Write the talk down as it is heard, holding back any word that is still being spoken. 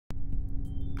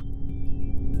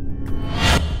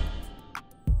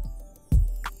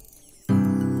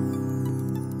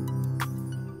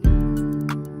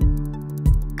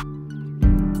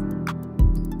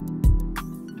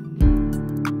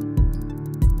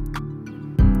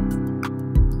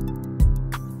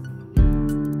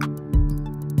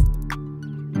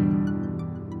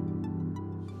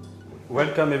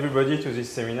welcome everybody to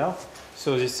this seminar.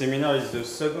 So this seminar is the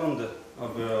second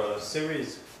of a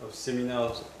series of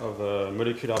seminars of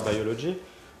molecular biology,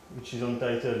 which is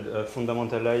entitled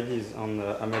Fundamental Ideas on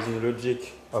Amazing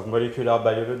Logic of Molecular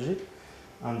Biology.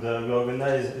 And we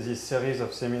organize this series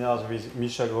of seminars with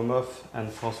Misha Gromov and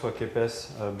François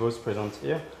Képès, both present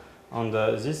here.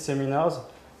 And these seminars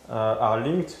are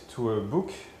linked to a book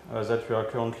that we are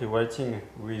currently writing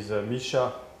with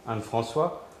Misha and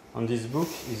François. And this book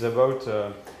is about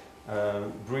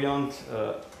brilliant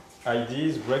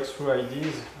ideas, breakthrough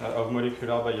ideas of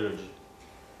molecular biology.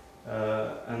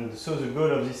 And so the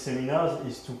goal of these seminars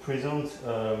is to present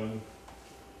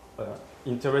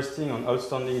interesting and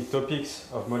outstanding topics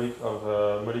of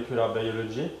molecular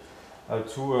biology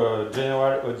to a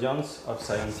general audience of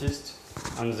scientists,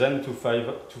 and then to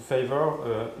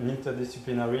favor an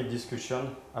interdisciplinary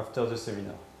discussion after the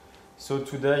seminar. So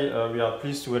today we are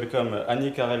pleased to welcome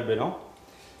Annick Harel-Bellan.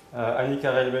 Annick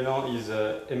Harel-Bellan is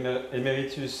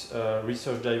Emeritus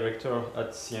Research Director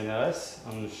at CNRS,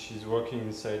 and she's working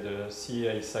inside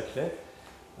CEA Saclay.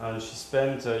 And she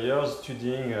spent years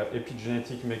studying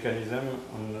epigenetic mechanism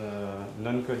on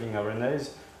non-coding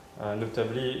RNAs,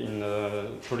 notably in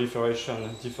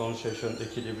proliferation, differentiation,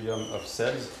 equilibrium of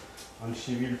cells. And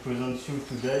she will present you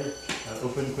today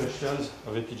open questions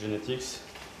of epigenetics.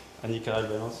 Annick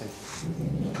Harel-Bellan, thank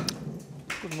you.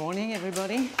 Good morning,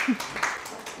 everybody.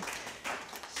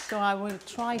 So I will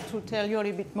try to tell you a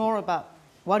little bit more about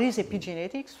what is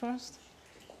epigenetics first,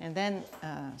 and then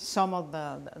some of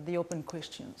the open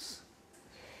questions.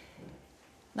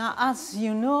 Now, as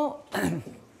you know,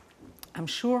 I'm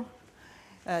sure,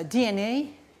 DNA,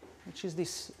 which is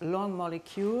these long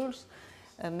molecules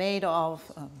made of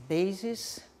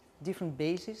bases, different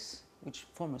bases, which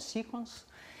form a sequence,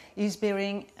 is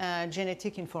bearing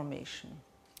genetic information.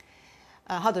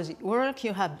 How does it work?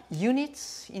 You have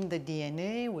units in the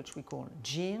DNA, which we call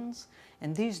genes,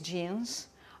 and these genes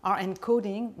are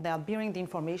encoding, they are bearing the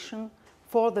information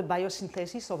for the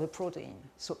biosynthesis of a protein.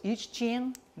 So each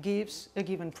gene gives a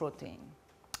given protein.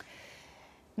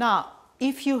 Now,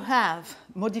 if you have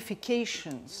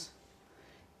modifications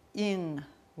in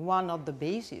one of the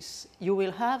bases, you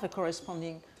will have a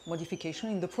corresponding modification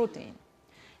in the protein.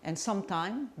 And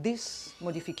sometimes this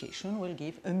modification will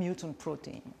give a mutant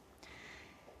protein.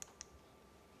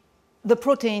 The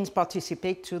proteins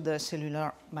participate to the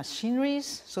cellular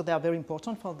machineries, so they are very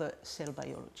important for the cell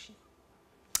biology.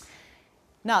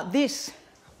 Now, this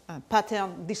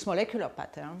pattern, this molecular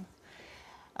pattern,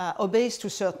 obeys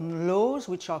to certain laws,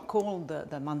 which are called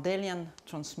the Mendelian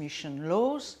transmission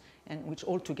laws, and which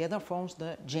altogether forms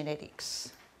the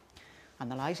genetics,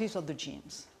 analysis of the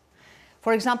genes.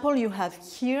 For example, you have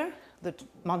here the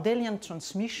Mendelian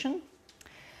transmission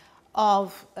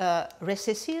of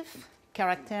recessive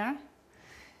character.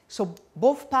 So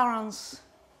both parents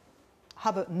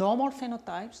have a normal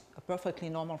phenotype, a perfectly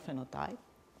normal phenotype,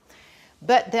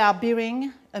 but they are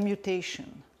bearing a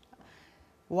mutation.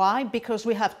 Why? Because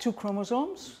we have two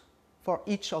chromosomes for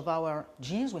each of our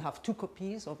genes. We have two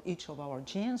copies of each of our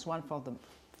genes, one for the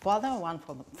father, one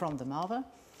from the mother.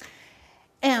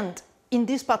 And in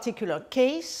this particular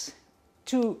case,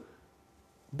 to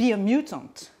be a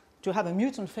mutant, to have a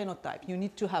mutant phenotype, you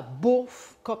need to have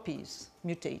both copies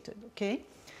mutated, okay?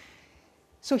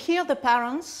 So here the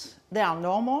parents, they are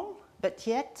normal, but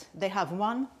yet they have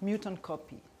one mutant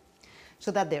copy, so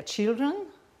that their children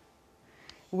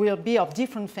will be of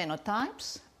different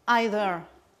phenotypes, either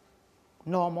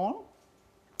normal,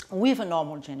 with a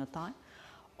normal genotype,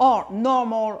 or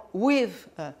normal with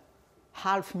a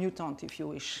half mutant, if you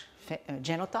wish,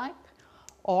 genotype,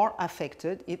 or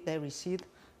affected if they receive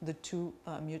the two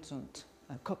mutant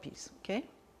copies, okay?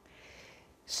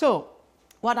 So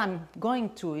what I'm going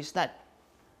to is that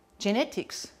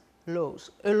genetics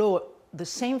laws allow the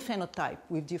same phenotype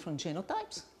with different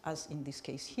genotypes, as in this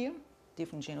case here,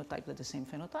 different genotype with the same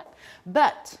phenotype,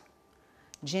 but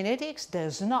genetics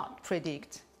does not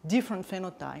predict different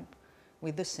phenotype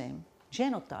with the same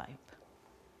genotype.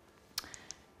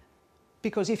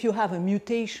 Because if you have a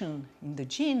mutation in the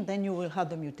gene, then you will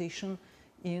have the mutation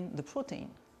in the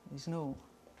protein. There's no.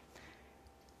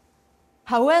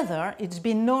 However, it's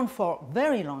been known for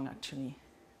very long, actually,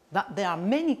 that there are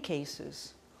many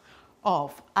cases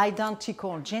of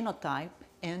identical genotype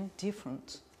and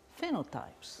different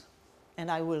phenotypes.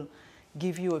 And I will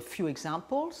give you a few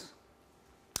examples.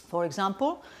 For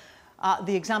example,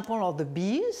 the example of the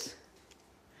bees.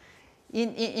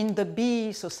 In the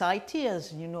bee society,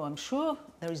 as you know, I'm sure,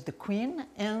 there is the queen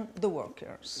and the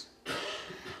workers.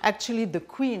 Actually, the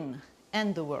queen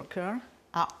and the worker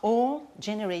are all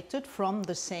generated from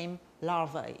the same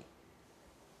larvae.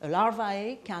 a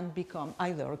larvae can become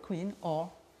either a queen or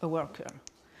a worker.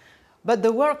 But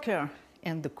the worker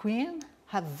and the queen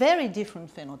have very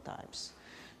different phenotypes,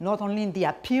 not only in the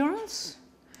appearance.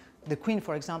 The queen,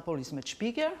 for example, is much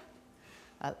bigger.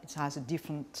 It has a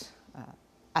different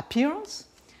appearance,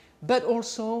 but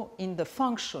also in the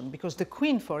function, because the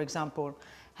queen, for example,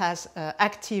 has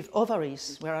active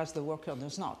ovaries, whereas the worker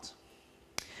does not.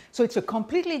 So it's a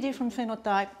completely different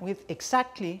phenotype with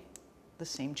exactly the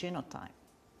same genotype.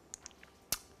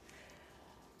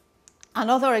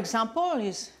 Another example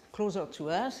is closer to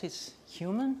us, it's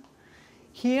human.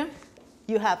 Here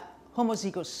you have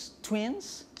homozygous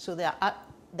twins, so they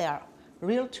are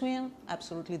real twins,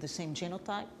 absolutely the same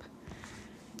genotype.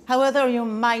 However, you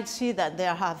might see that they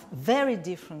have very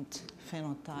different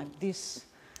phenotype. This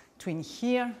twin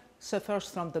here suffers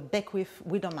from the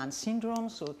Beckwith-Wiedemann syndrome,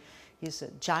 so he's a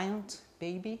giant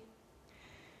baby.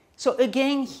 So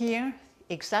again here,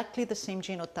 exactly the same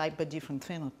genotype but different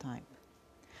phenotype.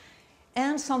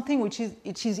 And something which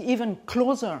is even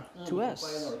closer to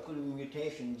us. It could be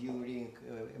mutation during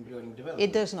embryonic development.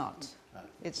 It does not.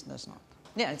 It does not.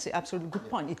 Yeah, it's an absolutely good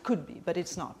point. It could be, but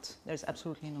it's not. There's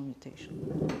absolutely no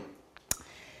mutation.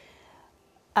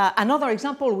 Another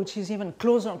example which is even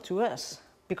closer to us,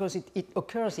 because it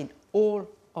occurs in all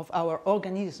of our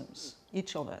organisms,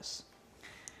 each of us.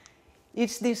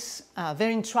 It's this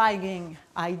very intriguing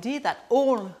idea that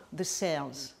all the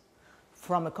cells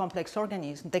from a complex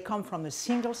organism, they come from a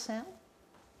single cell.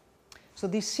 So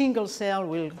this single cell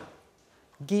will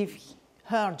give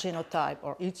her genotype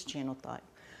or its genotype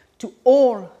to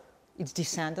all its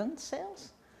descendant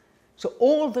cells. So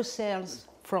all the cells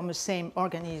from the same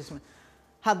organism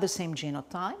have the same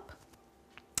genotype.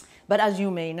 But as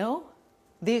you may know,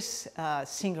 this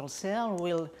single cell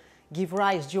will give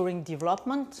rise during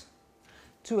development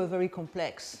to a very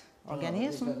complex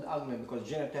organism. It's an argument because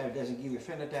genotype doesn't give you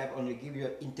phenotype, only give you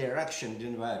interaction with the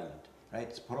environment. Right?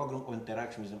 It's a program of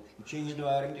interaction. You change the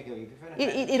environment, you give you a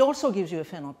phenotype. It also gives you a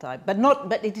phenotype, but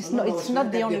it is not. It's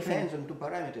not the only thing. It depends on two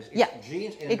parameters. Yeah,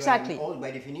 genes and exactly. All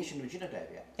by definition the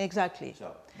genotype. Yeah. Exactly.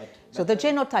 So the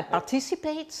genotype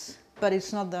participates, but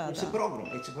it's not the. It's a program.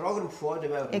 It's a program for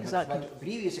development. Exactly. But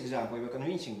previous example were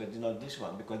convincing, but not this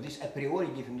one, because this a priori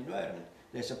different environment.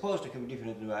 They're supposed to have a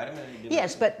different environment.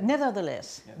 Yes, but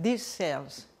nevertheless, these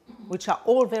cells, which are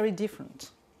all very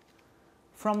different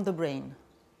from the brain,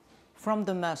 from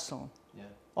the muscle,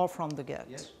 or from the gut.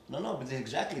 Yes. No, but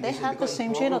exactly. They have the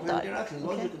same genotype.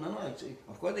 Okay.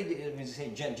 Of course, when you say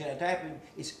genotype,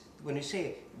 is when you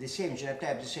say the same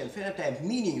genotype, the same phenotype,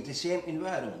 meaning the same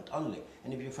environment only.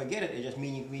 And if you forget it, it's just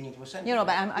meaning for something. You know,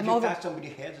 but I'm over. If somebody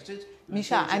here, that's it.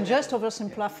 Misha, I'm just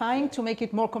oversimplifying to make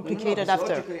it more complicated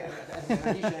after. Logically, I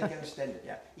can understand it.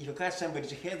 Yeah. If you catch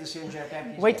somebody's hair, the same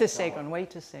genotype. Wait a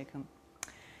second.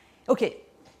 Okay.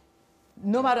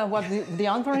 No matter what the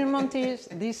environment is,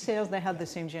 these cells, they have the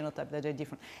same genotype, that they're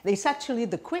different. It's actually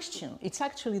the question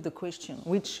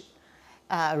which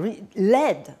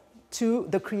led to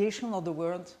the creation of the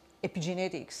word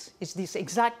epigenetics. It's this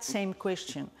exact same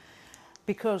question,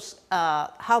 because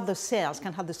how the cells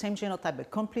can have the same genotype but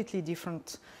completely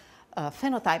different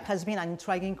phenotype has been an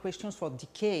intriguing question for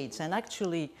decades. And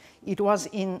actually, it was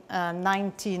in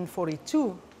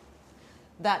 1942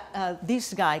 that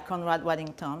this guy, Conrad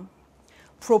Waddington,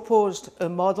 proposed a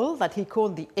model that he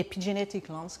called the epigenetic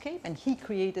landscape, and he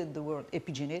created the word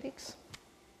epigenetics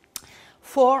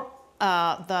for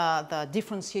the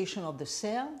differentiation of the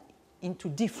cell into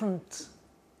different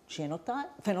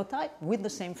phenotype with the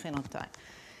same phenotype.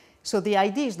 So the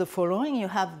idea is the following. You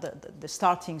have the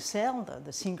starting cell,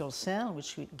 the single cell,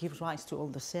 which gives rise to all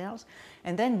the cells,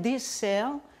 and then this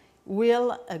cell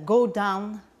will go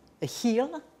down a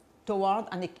hill toward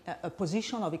a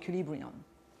position of equilibrium.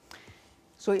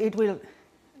 So it will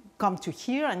come to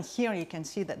here, and here you can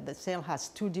see that the cell has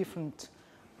two different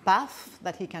paths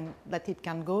that it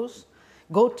can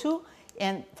go to.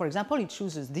 And for example, it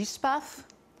chooses this path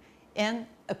and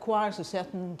acquires a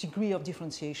certain degree of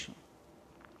differentiation.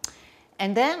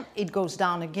 And then it goes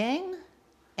down again,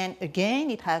 and again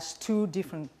it has two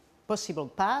different possible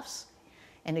paths,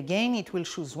 and again it will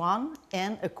choose one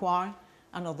and acquire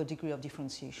another degree of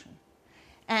differentiation.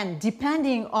 And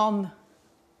depending on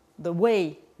the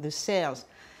way the cells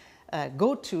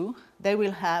go to, they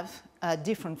will have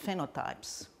different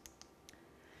phenotypes.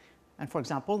 And for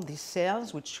example, these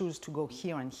cells which choose to go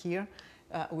here and here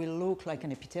will look like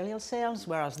an epithelial cells,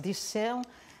 whereas this cell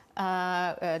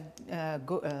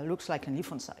looks like a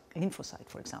lymphocyte,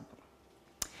 for example.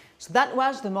 So that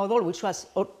was the model, which was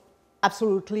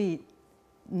absolutely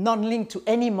non-linked to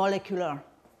any molecular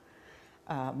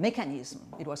mechanism.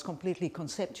 It was completely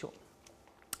conceptual.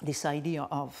 this idea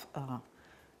of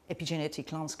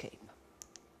epigenetic landscape.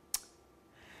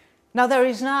 Now there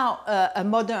is now a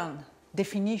modern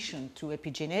definition to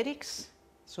epigenetics.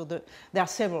 So there are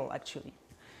several actually.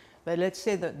 But let's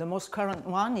say that the most current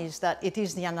one is that it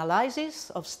is the analysis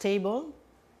of stable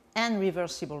and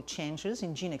reversible changes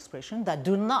in gene expression that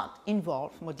do not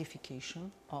involve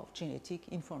modification of genetic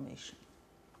information.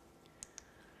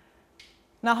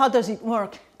 Now, how does it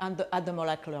work at the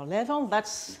molecular level?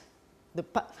 That's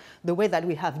the way that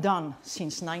we have done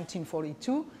since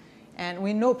 1942, and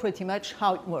we know pretty much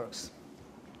how it works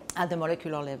at the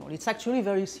molecular level. It's actually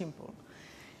very simple.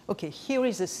 Okay, here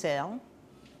is a cell.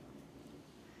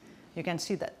 You can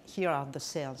see that here are the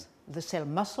cells, the cell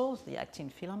muscles, the actin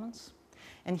filaments.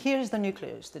 And here is the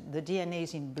nucleus, the DNA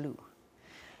is in blue.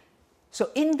 So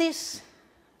in this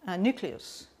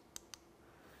nucleus,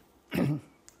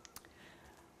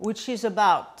 which is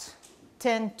about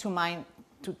 10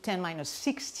 to 10 minus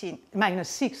 6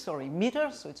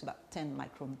 meters, so it's about 10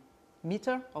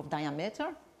 micrometer of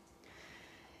diameter.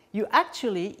 You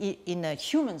actually, in a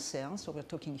human cell, so we're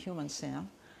talking human cell,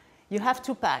 you have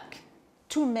to pack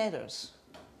 2 meters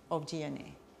of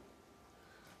DNA.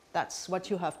 That's what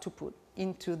you have to put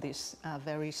into this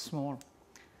very small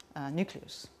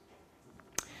nucleus.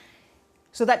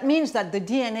 So that means that the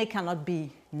DNA cannot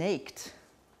be naked.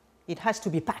 It has to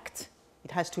be packed.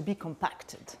 It has to be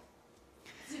compacted.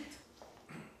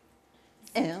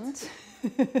 And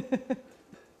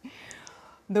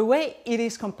the way it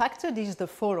is compacted is the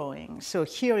following. So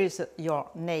here is your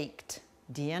naked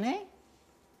DNA.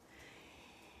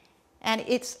 And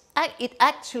it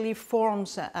actually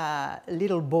forms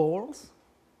little balls,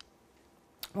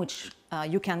 which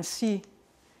you can see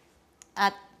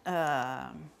at,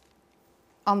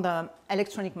 on the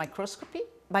electronic microscopy,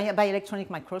 by electronic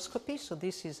microscopy. So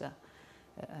this is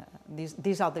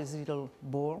these are these little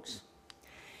balls.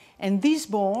 And these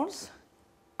balls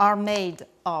are made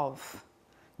of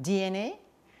DNA,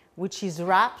 which is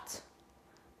wrapped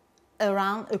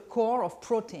around a core of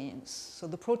proteins. So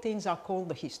the proteins are called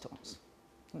the histones.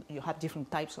 You have different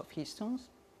types of histones.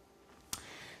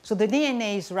 So the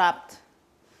DNA is wrapped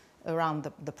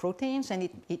around the proteins, and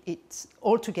it's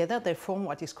all together they form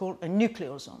what is called a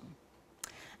nucleosome.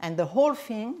 And the whole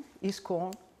thing is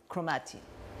called chromatin.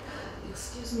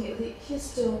 Excuse me, the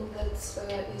histone that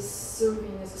is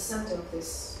serving as the center of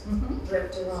this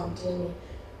wrapped around DNA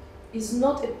is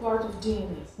not a part of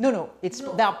DNA. No,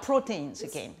 there are proteins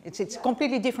again. It's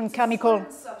completely different chemical.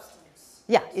 Foreign substance.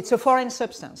 Yeah, it's a foreign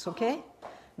substance, okay?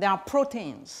 There are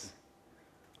proteins.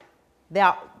 They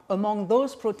are among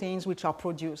those proteins which are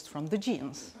produced from the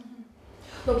genes.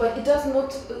 No, but it does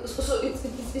not. So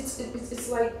it's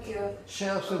like.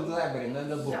 Shelves of the library, not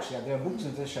the books. Yeah, there are books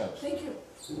in the shelves. Thank you.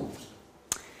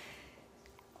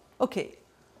 Okay,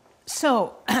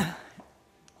 so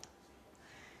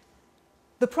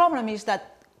the problem is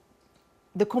that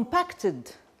the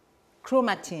compacted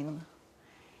chromatin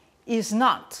is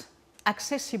not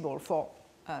accessible for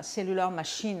cellular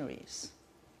machineries.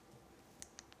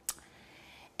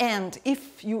 And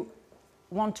if you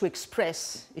want to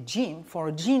express a gene, for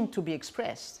a gene to be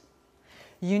expressed,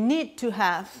 you need to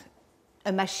have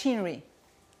a machinery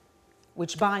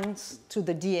which binds to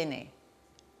the DNA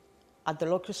at the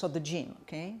locus of the gene,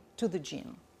 okay, to the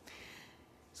gene.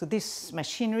 So this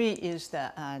machinery is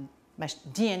the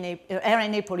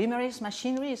RNA polymerase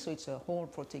machinery, so it's a whole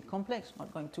protein complex. I'm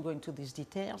not going to go into these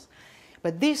details.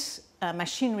 But this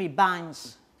machinery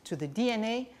binds to the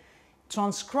DNA,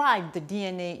 transcribe the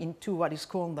DNA into what is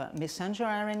called the messenger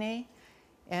RNA.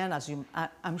 And as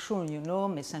I'm sure you know,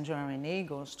 messenger RNA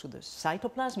goes to the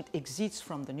cytoplasm. It exits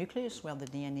from the nucleus where the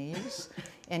DNA is,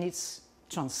 and it's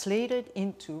translated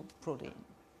into protein.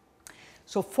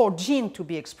 So for gene to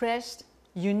be expressed,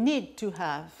 you need to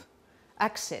have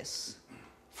access,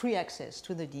 free access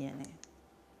to the DNA.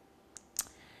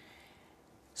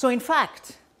 So in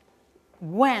fact,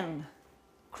 when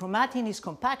chromatin is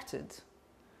compacted,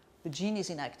 the gene is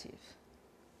inactive.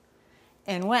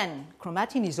 And when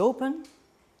chromatin is open,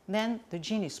 then the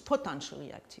gene is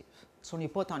potentially active. It's only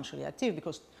potentially active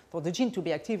because for the gene to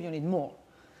be active, you need more.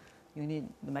 You need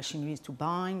the machinery to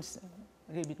bind. It's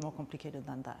a little bit more complicated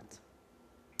than that.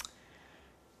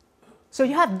 So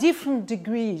you have different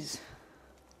degrees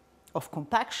of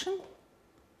compaction.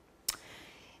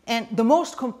 And the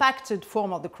most compacted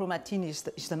form of the chromatin is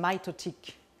the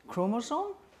mitotic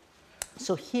chromosome.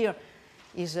 So here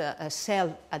is a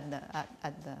cell at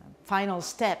the final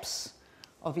steps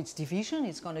of its division.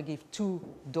 It's going to give 2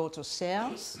 daughter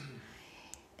cells.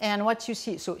 And what you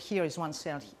see, so here is one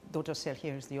cell, daughter cell,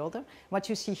 here is the other. What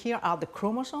you see here are the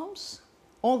chromosomes.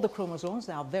 All the chromosomes,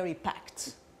 they are very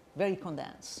packed. very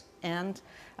condensed. And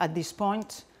at this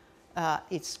point,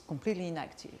 it's completely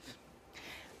inactive.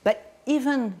 But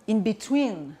even in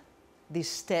between this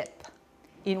step,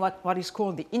 in what is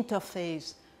called the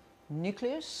interphase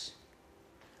nucleus,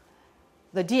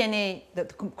 the DNA, the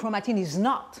chromatin is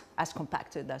not as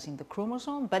compacted as in the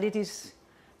chromosome, but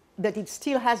it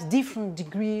still has different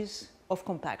degrees of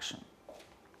compaction.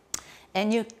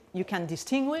 And you can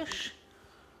distinguish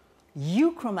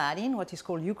euchromatin, what is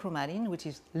called euchromatin, which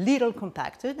is little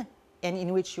compacted, and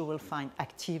in which you will find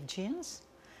active genes,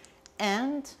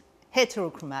 and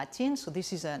heterochromatin, so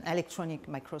this is an electronic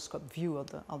microscope view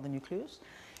of the nucleus,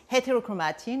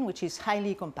 heterochromatin, which is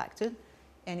highly compacted,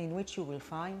 and in which you will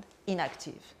find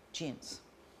inactive genes.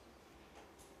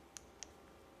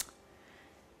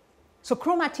 So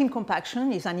chromatin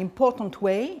compaction is an important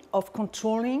way of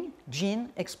controlling gene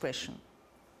expression.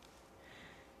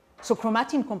 So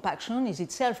chromatin compaction is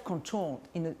itself controlled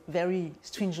in a very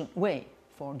stringent way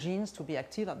for genes to be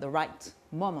active at the right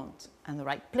moment and the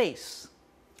right place.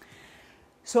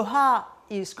 So how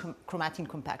is chromatin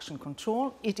compaction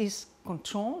controlled? It is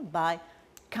controlled by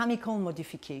chemical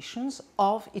modifications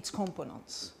of its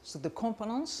components. So the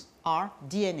components are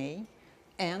DNA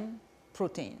and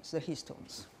proteins, the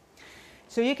histones.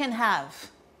 So you can have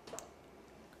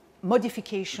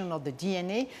modification of the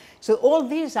DNA. So all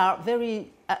these are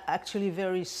actually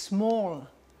very small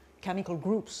chemical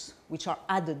groups which are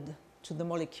added to the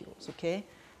molecules, okay?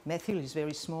 Methyl is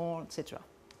very small, etc.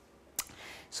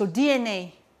 So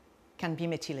DNA can be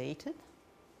methylated.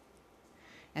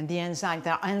 And there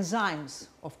are enzymes,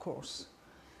 of course,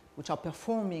 which are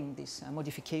performing these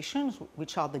modifications,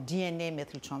 which are the DNA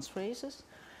methyltransferases.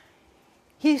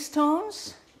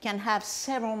 Histones can have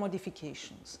several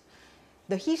modifications.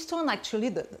 The histone, actually,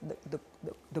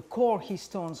 the core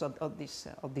histones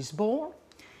of this ball,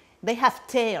 they have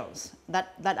tails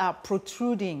that are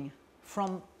protruding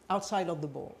from outside of the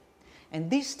ball. And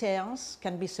these tails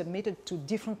can be submitted to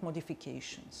different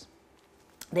modifications.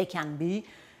 They can be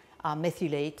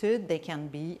methylated, they can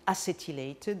be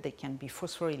acetylated, they can be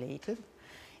phosphorylated.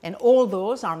 And all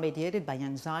those are mediated by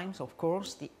enzymes, of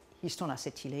course, the histone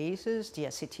acetylases,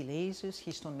 deacetylases,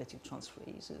 histone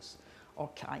methyltransferases, or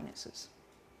kinases.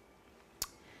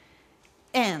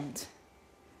 And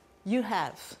you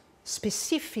have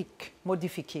specific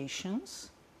modifications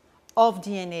of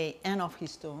DNA and of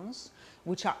histones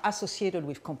which are associated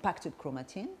with compacted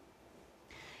chromatin,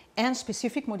 and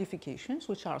specific modifications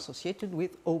which are associated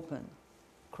with open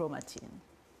chromatin.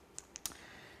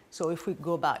 So if we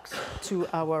go back to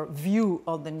our view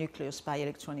of the nucleus by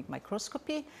electronic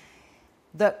microscopy,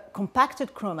 the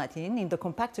compacted chromatin, in the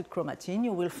compacted chromatin,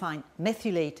 you will find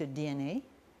methylated DNA,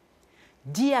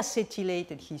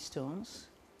 deacetylated histones,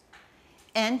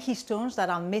 and histones that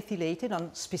are methylated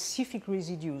on specific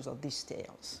residues of these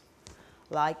tails,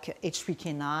 like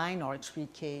H3K9 or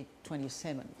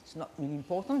H3K27. It's not really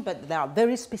important, but there are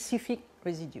very specific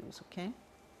residues, okay?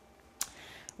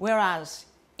 Whereas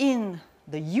in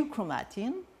the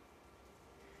euchromatin,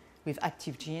 with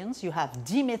active genes, you have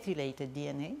demethylated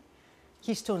DNA.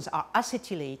 Histones are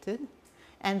acetylated,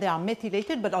 and they are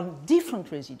methylated, but on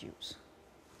different residues,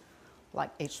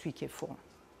 like H3K4.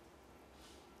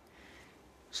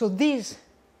 So these,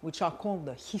 which are called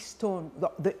the histone,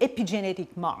 the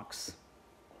epigenetic marks,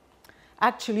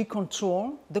 actually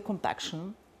control the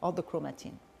compaction of the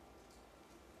chromatin.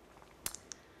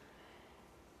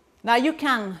 Now you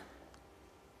can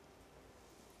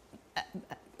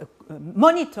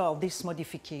monitor these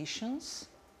modifications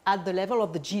at the level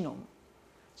of the genome.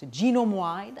 It's a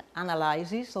genome-wide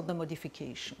analysis of the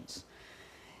modifications.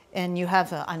 And you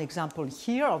have an example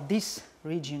here of this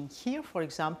region here, for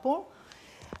example,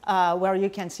 where you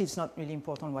can see, it's not really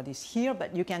important what is here,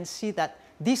 but you can see that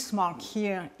this mark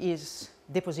here is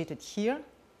deposited here,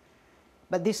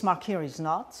 but this mark here is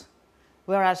not.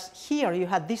 Whereas here you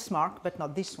had this mark, but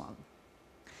not this one.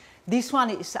 This one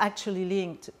is actually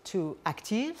linked to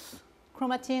active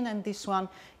chromatin, and this one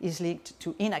is linked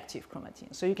to inactive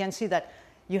chromatin. So you can see that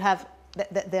you have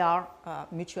they are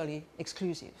mutually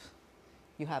exclusive.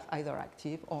 You have either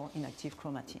active or inactive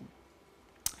chromatin.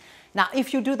 Now,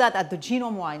 if you do that at the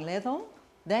genome-wide level,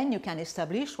 then you can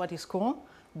establish what is called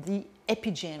the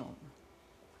epigenome.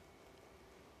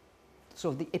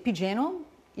 So the epigenome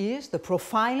is the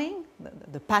profiling,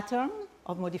 the pattern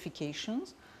of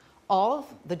modifications of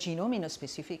the genome in a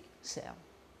specific cell.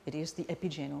 It is the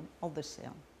epigenome of the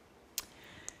cell.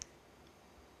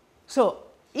 So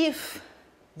if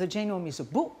the genome is a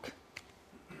book,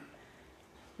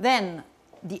 then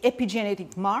the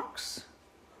epigenetic marks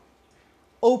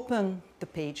open the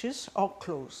pages or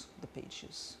close the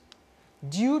pages.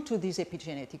 Due to these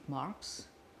epigenetic marks,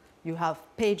 you have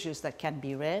pages that can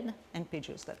be read and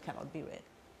pages that cannot be read.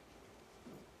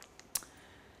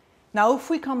 Now, if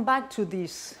we come back to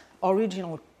this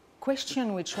original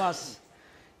question, which was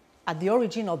at the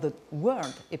origin of the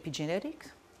word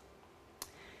epigenetics,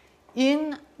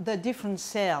 in the different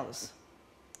cells,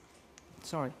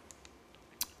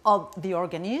 of the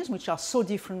organism, which are so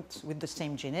different with the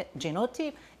same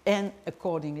genotype and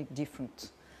accordingly different,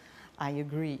 I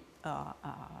agree,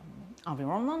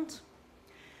 environment,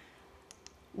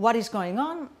 what is going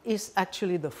on is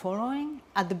actually the following.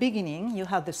 At the beginning, you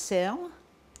have the cell,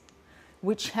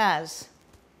 which has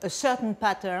a certain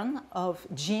pattern of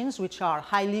genes which are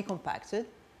highly compacted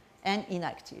and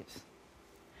inactive.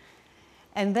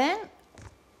 And then,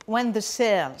 when the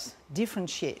cells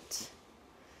differentiate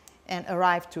and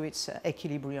arrive to its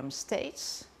equilibrium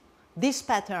states, this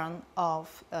pattern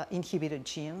of inhibited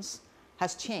genes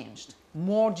has changed.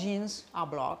 More genes are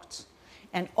blocked,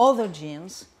 and other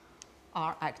genes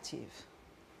are active.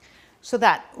 So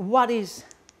that what is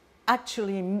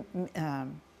actually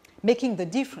making the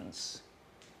difference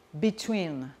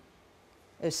between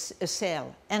a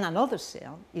cell and another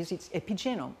cell is its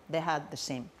epigenome. They have the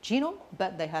same genome,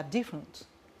 but they have different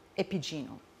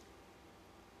epigenome.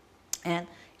 And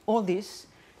all this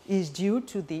is due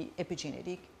to the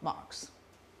epigenetic marks.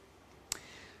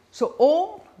 So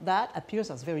all that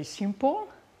appears as very simple,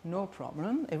 no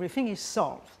problem, everything is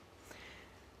solved.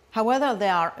 However,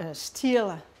 there are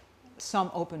still some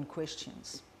open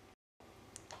questions,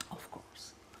 of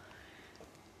course.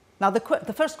 Now,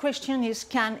 the first question is,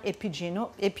 can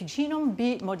epigenome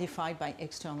be modified by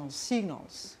external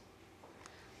signals?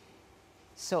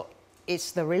 So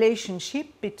it's the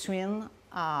relationship between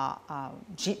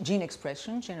gene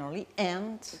expression generally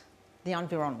and the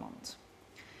environment.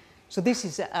 So this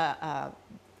is a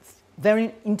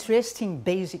very interesting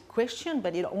basic question,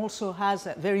 but it also has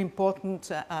very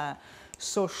important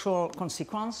social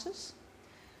consequences,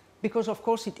 because of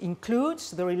course it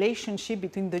includes the relationship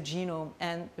between the genome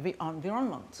and the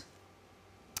environment.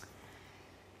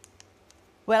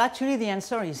 Well, actually the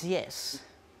answer is yes.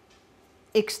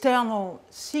 External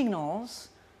signals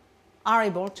are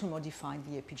able to modify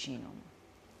the epigenome.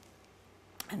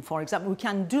 And for example, we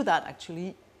can do that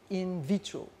actually in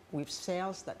vitro with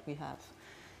cells that we have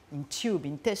in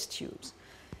test tubes.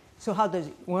 So how does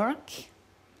it work?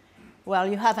 Well,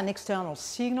 you have an external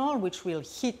signal which will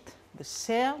hit the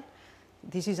cell.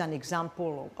 This is an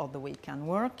example of the way it can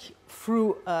work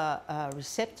through a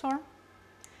receptor.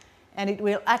 And it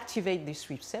will activate this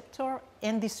receptor,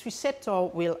 and this receptor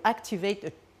will activate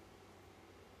a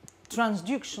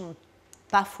transduction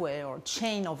pathway or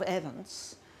chain of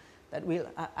events that will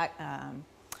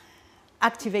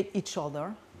activate each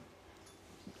other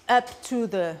up to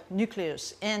the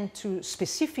nucleus and to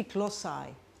specific loci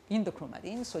in the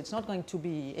chromatin. So it's not going to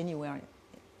be anywhere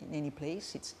in any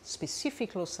place. It's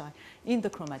specific loci in the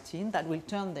chromatin that will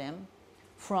turn them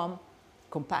from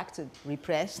compacted,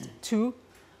 repressed, to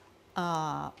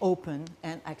open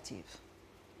and active.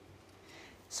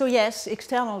 So yes,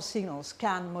 external signals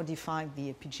can modify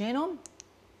the epigenome.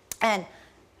 And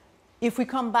if we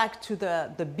come back to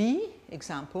the bee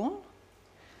example,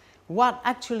 what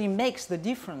actually makes the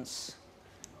difference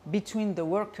between the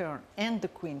worker and the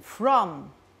queen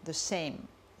from the same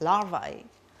larvae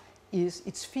is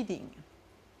its feeding.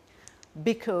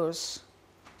 Because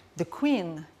the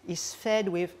queen is fed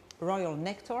with royal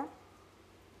nectar,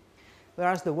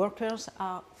 whereas the workers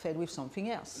are fed with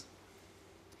something else.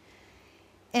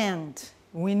 And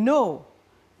we know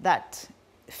that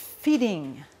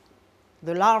feeding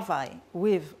the larvae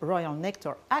with royal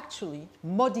nectar actually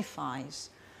modifies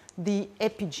the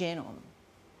epigenome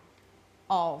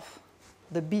of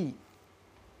the bee.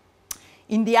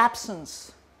 In the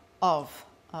absence of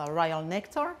royal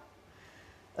nectar,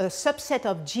 a subset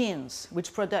of genes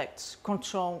which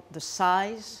control the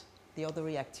size, the other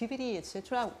reactivity,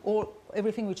 etc., or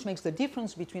everything which makes the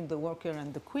difference between the worker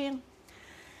and the queen,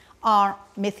 are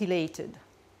methylated.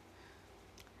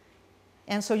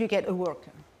 And so you get a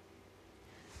worker.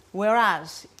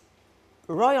 Whereas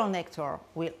royal nectar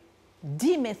will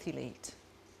demethylate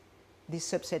this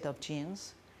subset of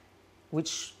genes,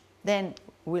 which then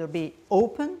will be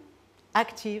open,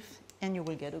 active, and you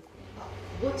will get a queen.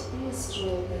 What is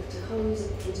royal nectar? How is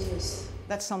it produced?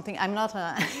 That's something, I'm not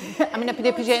a, I'm in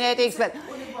epigenetics, but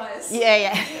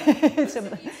yeah.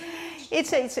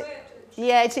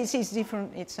 It's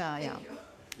different,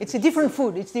 It's a different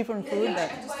food, It's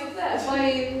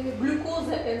by glucose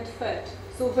and fat,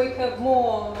 so they have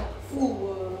more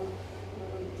full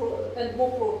and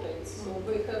more proteins. So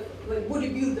they have, like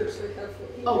bodybuilders, they have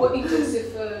more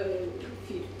intensive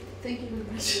feed. Thank you very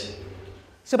much.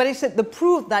 So, but it's the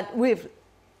proof that with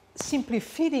simply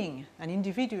feeding an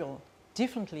individual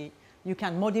differently, you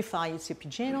can modify its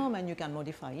epigenome and you can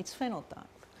modify its phenotype.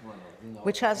 Well, you know,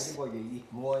 which has... everybody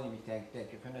eat more and we take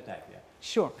your phenotype, yeah.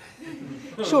 Sure.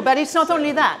 Sure, but it's not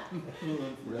only that.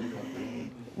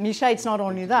 Misha, it's not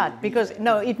only that, because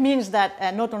no, it means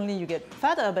that not only you get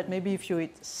fatter, but maybe if you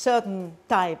eat certain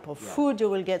type of food, you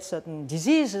will get certain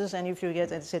diseases, and if you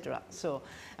get etc. So,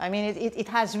 I mean, it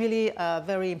has really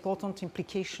very important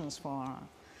implications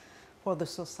for the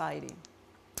society.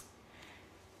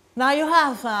 Now you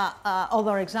have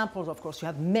other examples, of course. You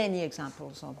have many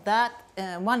examples of that.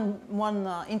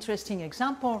 One interesting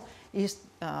example is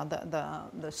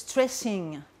the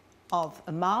stressing of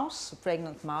a mouse, a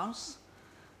pregnant mouse.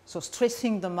 So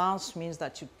stressing the mouse means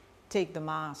that you take the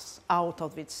mouse out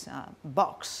of its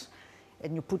box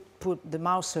and you put the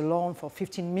mouse alone for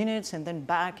 15 minutes and then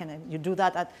back, and then you do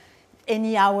that at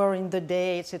any hour in the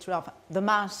day, etc. The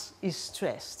mouse is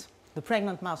stressed. The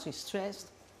pregnant mouse is stressed.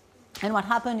 And what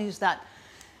happened is that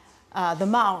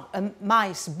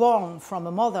mice born from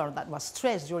a mother that was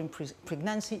stressed during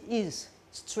pregnancy is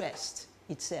stressed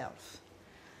itself.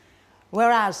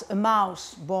 Whereas a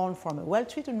mouse born from a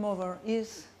well-treated mother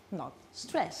is not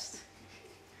stressed.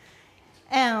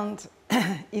 And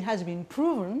it has been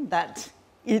proven that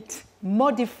it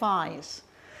modifies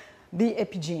the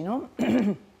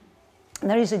epigenome.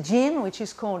 There is a gene which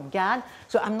is called GAD.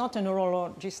 So I'm not a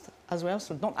neurologist as well,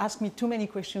 so don't ask me too many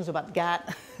questions about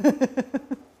GAD.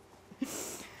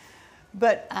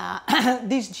 But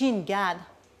this gene GAD,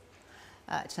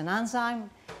 it's an enzyme.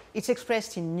 It's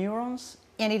expressed in neurons,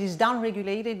 and it is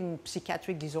downregulated in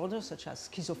psychiatric disorders such as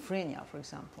schizophrenia, for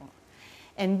example.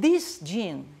 And this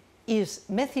gene is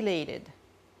methylated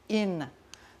in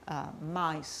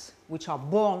mice which are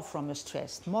born from a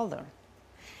stressed mother,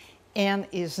 and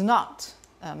is not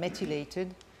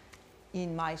methylated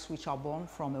in mice which are born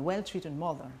from a well-treated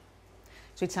mother.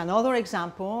 So it's another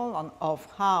example of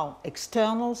how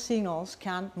external signals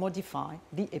can modify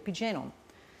the epigenome.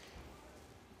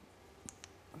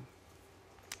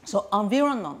 So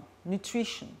environment,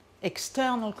 nutrition,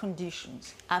 external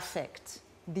conditions affect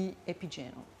the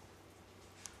epigenome.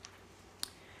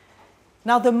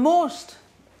 Now the most,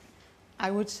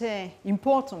 I would say,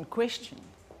 important question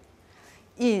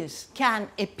is, can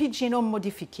epigenome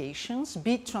modifications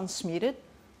be transmitted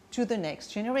to the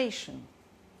next generation?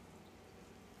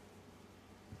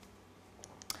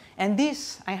 And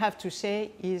this, I have to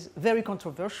say, is very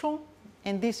controversial,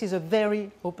 and this is a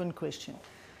very open question.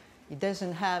 It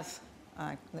doesn't have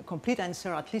a complete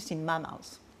answer, at least in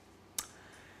mammals.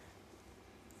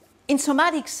 In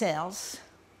somatic cells,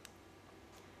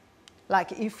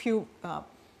 like if you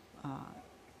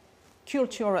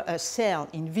culture a cell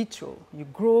in vitro, you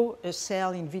grow a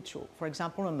cell in vitro. For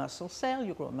example, a muscle cell,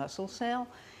 you grow a muscle cell,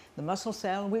 the muscle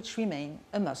cell which remains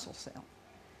a muscle cell.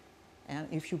 And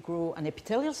if you grow an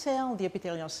epithelial cell, the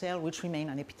epithelial cell which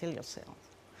remains an epithelial cell.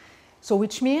 So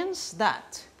which means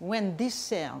that when this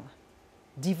cell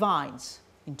divides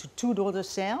into two daughter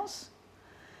cells,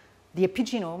 the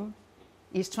epigenome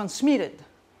is transmitted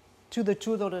to the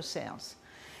two daughter cells.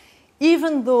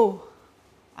 Even though,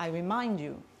 I remind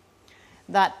you,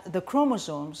 that the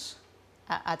chromosomes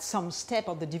at some step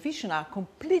of the division are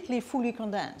completely fully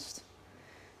condensed.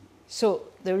 So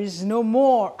there is no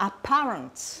more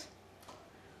apparent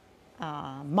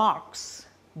marks,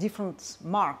 different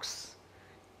marks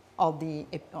of the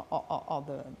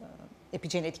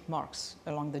epigenetic marks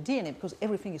along the DNA, because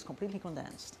everything is completely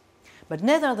condensed. But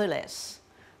nevertheless,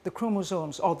 the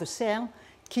chromosomes or the cell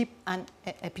keep an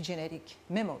epigenetic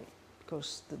memory,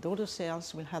 because the daughter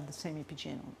cells will have the same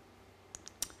epigenome.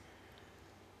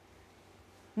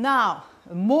 Now,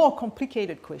 a more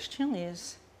complicated question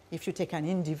is, if you take an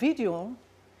individual,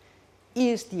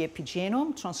 is the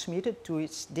epigenome transmitted to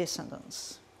its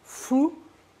descendants through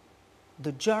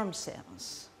the germ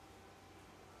cells?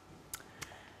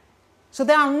 So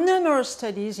there are numerous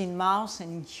studies in mouse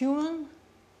and in human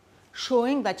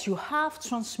showing that you have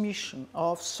transmission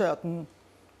of certain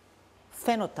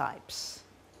phenotypes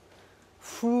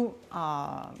through,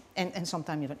 and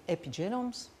sometimes even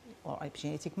epigenomes or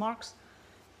epigenetic marks,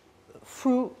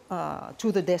 through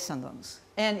to the descendants.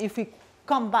 And if we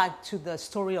come back to the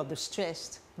story of the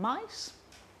stressed mice,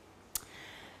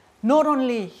 not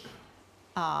only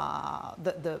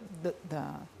the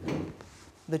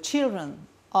children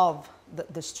of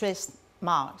the stressed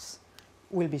mouse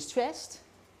will be stressed,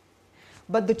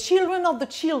 but the children of the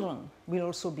children will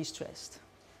also be stressed,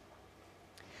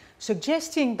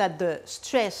 suggesting that the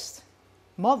stressed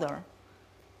mother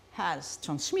has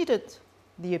transmitted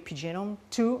the epigenome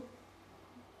to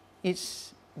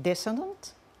its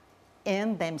descendant,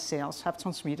 and themselves have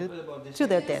transmitted to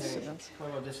their descendants. What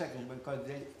about the second? Because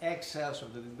the egg cells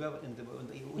of the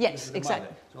yes, the exactly.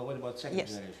 mother. So what about second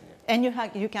generation? Yeah. And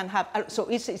you can have, so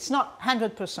it's not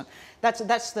 100%.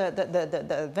 That's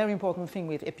the very important thing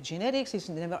with epigenetics, it's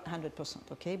never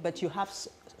 100%, okay? But you have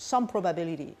some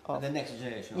probability of... The next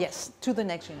generation. Yes, to the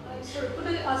next generation. I'm sorry, could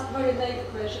I ask very naive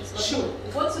questions? Sure.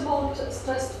 What's about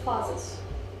stressed fathers?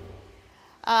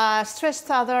 Stressed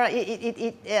father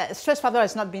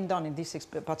has not been done in this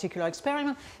particular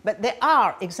experiment, but there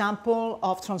are examples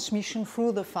of transmission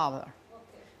through the father.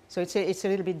 Okay. So it's a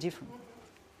little bit different.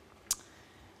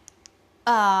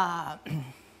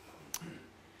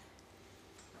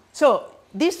 So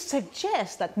this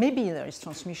suggests that maybe there is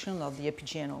transmission of the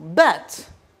epigenome, but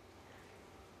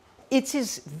it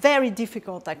is very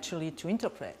difficult actually to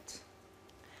interpret,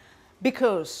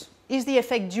 because is the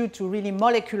effect due to really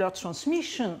molecular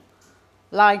transmission,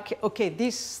 like, okay,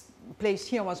 this place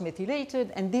here was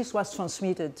methylated and this was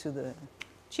transmitted to the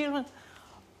children,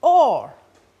 or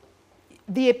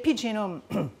the epigenome,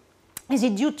 is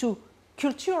it due to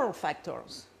cultural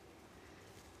factors?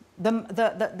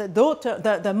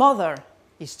 The mother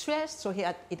is stressed, so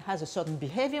it has a certain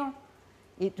behavior.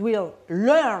 It will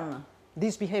learn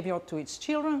this behavior to its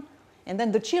children, and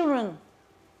then the children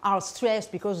are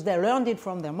stressed because they learned it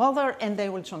from their mother, and they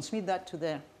will transmit that to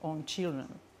their own children.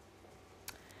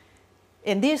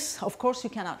 And this, of course, you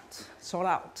cannot sort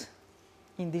out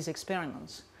in these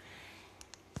experiments.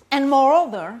 And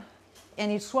moreover,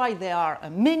 and it's why there are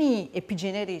many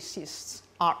epigeneticists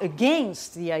are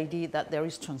against the idea that there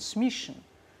is transmission,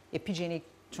 epigenetic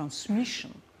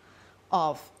transmission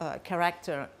of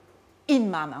character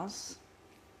in mammals.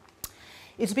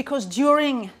 It's because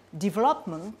during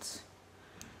development,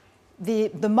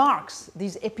 the marks,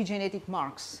 these epigenetic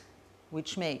marks,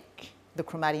 which make the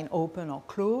chromatin open or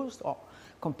closed, or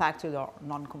compacted or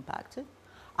non-compacted,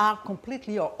 are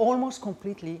completely or almost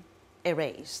completely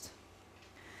erased.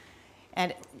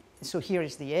 And so here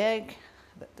is the egg,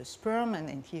 the sperm, and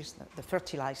then here's the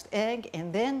fertilized egg,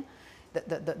 and then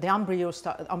the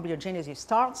embryogenesis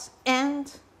starts,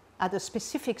 and at a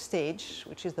specific stage,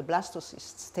 which is the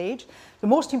blastocyst stage, the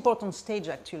most important stage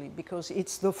actually, because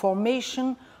it's the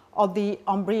formation of the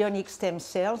embryonic stem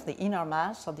cells, the inner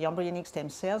mass of the embryonic stem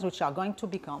cells, which are going to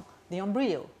become the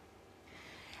embryo.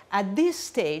 At this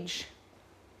stage,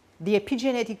 the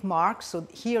epigenetic marks, so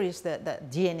here is the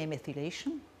DNA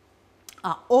methylation,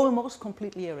 are almost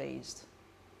completely erased.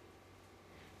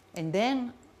 And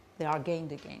then they are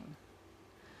gained again.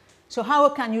 So how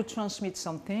can you transmit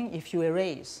something if you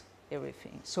erase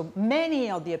everything? So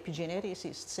many of the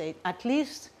epigeneticists say, at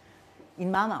least in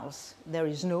mammals, there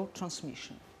is no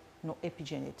transmission, no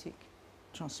epigenetic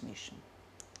transmission.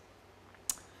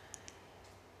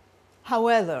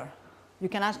 However, you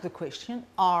can ask the question,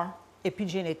 are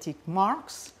epigenetic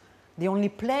marks the only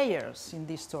players in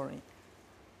this story?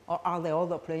 Or are there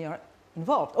other players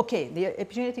involved? Okay, the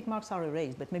epigenetic marks are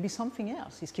erased, but maybe something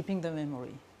else is keeping the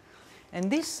memory. And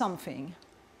this something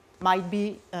might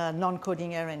be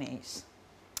non-coding RNAs.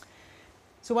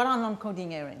 So what are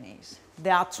non-coding RNAs? They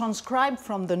are transcribed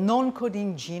from the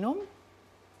non-coding genome.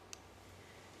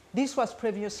 This was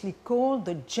previously called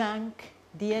the junk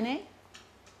DNA.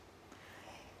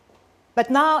 But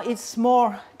now it's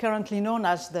more currently known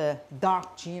as the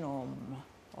dark genome,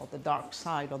 or the dark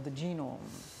side of the genome.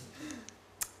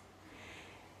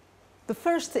 The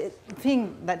first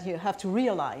thing that you have to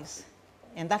realize,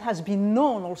 and that has been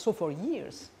known also for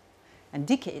years and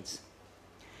decades,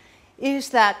 is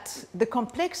that the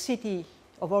complexity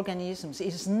of organisms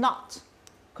is not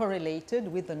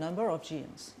correlated with the number of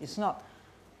genes. It's not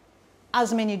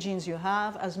as many genes you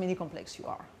have, as many complex you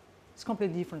are. It's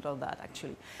completely different of that,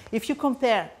 actually. If you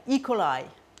compare E. coli,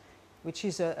 which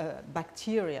is a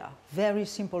bacteria, very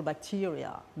simple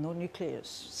bacteria, no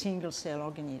nucleus, single-cell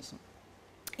organism,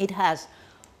 it has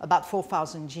about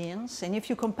 4,000 genes. And if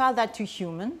you compare that to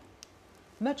human,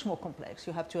 much more complex,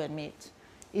 you have to admit,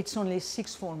 it's only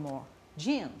 6-fold more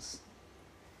genes.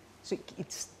 So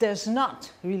it does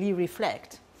not really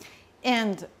reflect.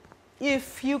 And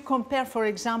if you compare, for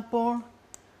example,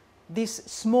 this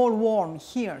small worm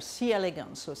here, C.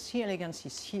 elegans, so C. elegans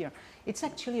is here, it's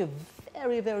actually a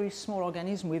very, very small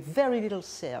organism with very little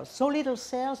cells. So little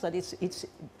cells that it's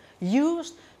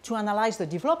used to analyze the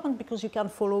development because you can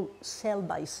follow cell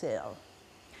by cell.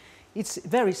 It's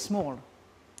very small,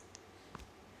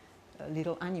 a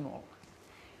little animal.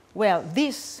 Well,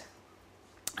 this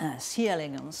C.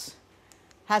 elegans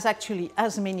has actually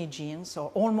as many genes,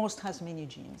 or almost as many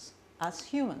genes, as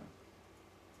human.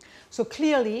 So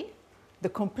clearly, the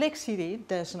complexity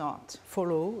does not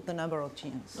follow the number of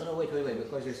genes. No, wait,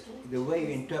 because it's the way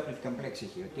you interpret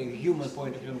complexity. You take a human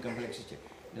point of view on complexity.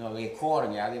 You know, like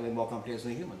cornea, they were more complex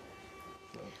than human.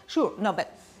 So sure, no,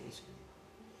 but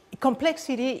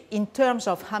complexity in terms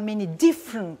of how many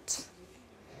different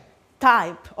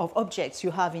type of objects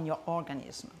you have in your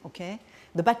organism, okay?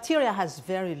 The bacteria has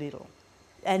very little,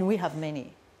 and we have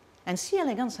many. And C.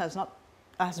 elegans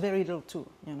has very little too,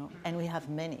 you know, and we have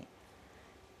many.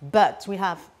 But we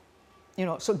have, you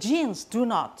know, so genes do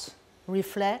not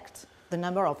reflect the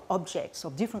number of objects,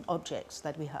 of different objects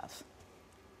that we have.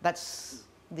 That's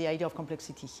the idea of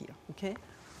complexity here, okay?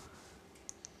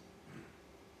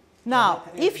 Now,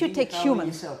 if you take how human...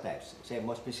 many cell types? Say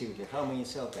more specifically, how many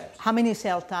cell types? How many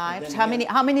cell types? How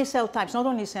many cell types? Not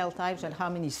only cell types, but how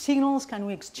many signals can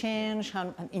we exchange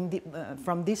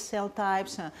from these cell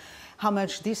types? How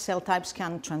much these cell types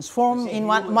can transform in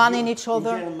one in each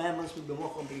other? In general, mammals will be more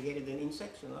complicated than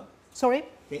insects, you know? Sorry?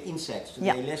 The insects,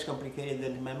 yeah. They're less complicated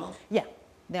than mammals? Yeah,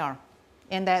 they are.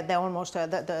 And they're almost,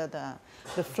 the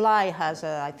fly has,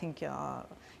 I think, if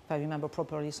I remember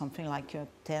properly, something like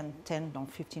 10 or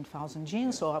 15,000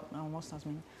 genes, or almost as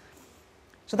many.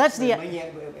 So that's the... When you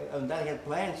have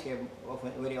plants, you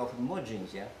have very often more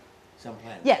genes, yeah? Some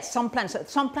plants. Yes, some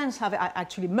plants have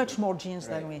actually much more genes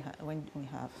than we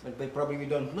have. But probably we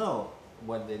don't know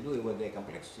what they do, what their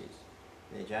complexity is.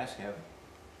 They just have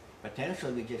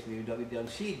potential, we don't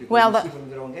see it because we see from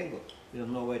the wrong angle. We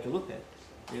don't know where to look at.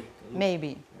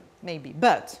 Maybe.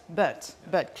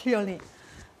 But clearly,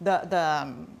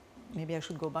 maybe I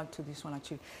should go back to this one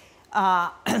actually.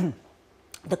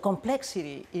 The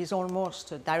complexity is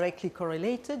almost directly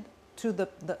correlated to the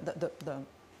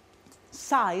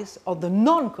size of the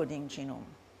non-coding genome,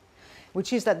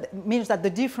 which is means that the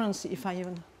difference, if I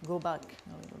even go back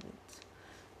a little bit,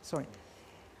 sorry,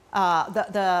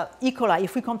 the E. coli,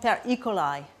 if we compare E.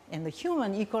 coli and the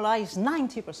human, E. coli is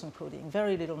 90% coding,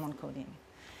 very little non-coding,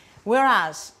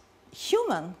 whereas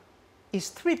human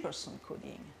is 3%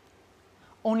 coding.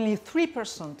 Only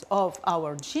 3% of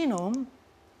our genome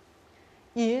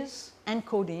is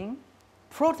encoding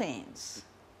proteins.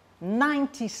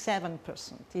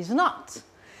 97% is not.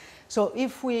 So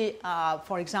if we,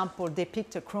 for example,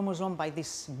 depict a chromosome by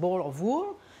this ball of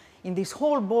wool, in this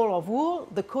whole ball of wool,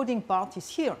 the coding part is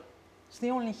here. It's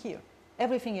the only here.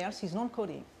 Everything else is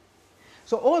non-coding.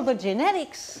 So all the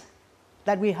genetics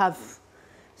that we have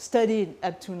studied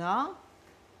up to now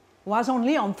was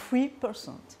only on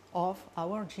 3% of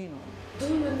our genome. Do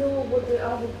you know what the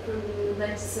other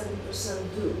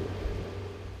 97% do?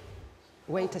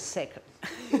 Wait a second.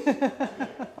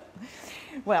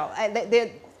 Well,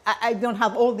 I don't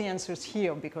have all the answers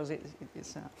here because it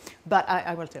is, but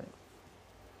I will tell you.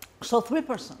 So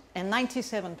 3% and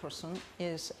 97%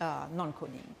 is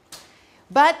non-coding.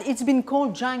 But it's been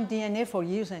called junk DNA for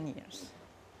years and years.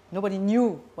 Nobody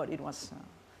knew what it was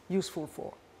useful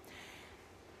for.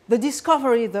 The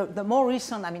discovery, the more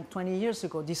recent, 20 years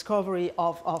ago, discovery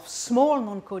of small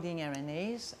non-coding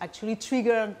RNAs actually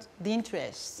triggered the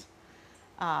interest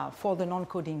for the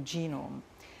non-coding genome.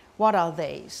 What are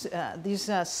they?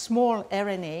 These small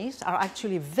RNAs are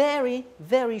actually very,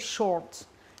 very short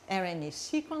RNA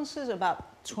sequences,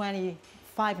 about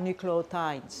 25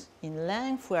 nucleotides in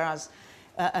length, whereas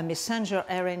a messenger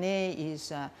RNA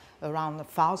is around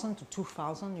 1,000 to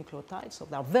 2,000 nucleotides, so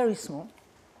they're very small.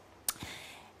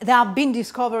 They have been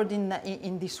discovered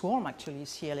in this worm, actually,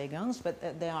 C. elegans,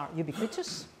 but they are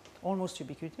ubiquitous, almost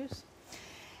ubiquitous.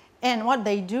 And what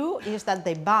they do is that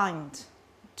they bind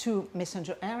to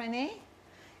messenger RNA,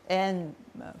 and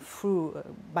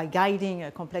by guiding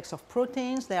a complex of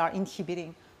proteins, they are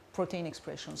inhibiting protein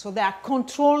expression. So they are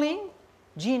controlling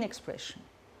gene expression.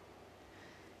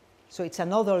 So it's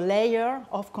another layer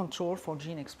of control for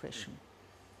gene expression.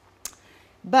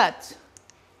 But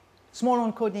small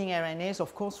non-coding RNAs,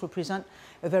 of course, represent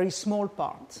a very small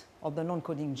part of the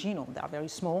non-coding genome. They are very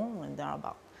small, and there are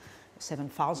about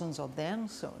 7,000 of them,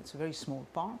 so it's a very small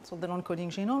part of the non-coding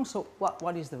genome. So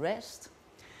what is the rest?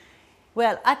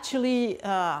 Well, actually,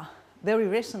 very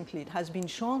recently, it has been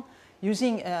shown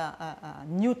using a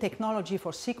new technology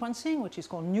for sequencing, which is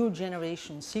called new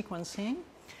generation sequencing,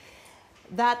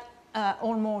 that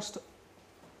almost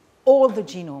all the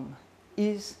genome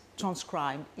is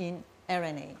transcribed in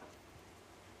RNA.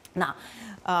 Now,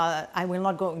 I will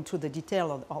not go into the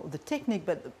detail of the technique,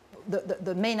 but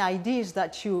the main idea is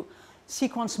that you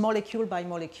sequence molecule by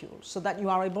molecule so that you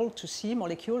are able to see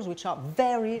molecules which are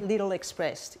very little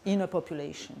expressed in a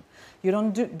population. You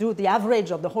don't do the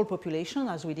average of the whole population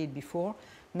as we did before.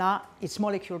 Now it's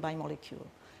molecule by molecule.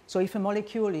 So if a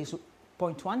molecule is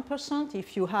 0.1%,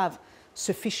 if you have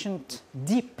sufficient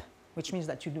deep which means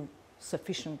that you do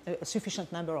a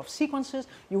sufficient number of sequences,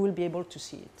 you will be able to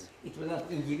see it. It will not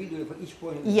individually for each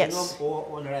point in the Yes. genome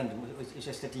or on random. It's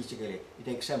just statistically. You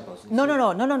take samples. No.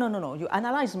 You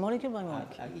analyze molecule by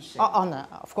molecule. Each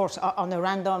Of course, on a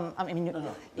random. I mean,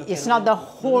 No. it's not the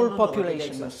whole You population.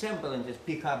 take some sample and just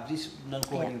pick up this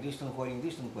non-coding, this non-coding,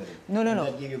 this non-coding. No.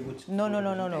 That give you good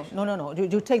No.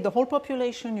 You take the whole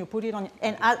population, you put it on,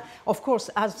 and of course,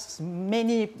 as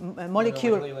many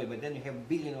molecules. Wait, but then you have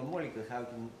billion of molecules. How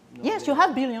can know Yes, you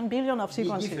have billion of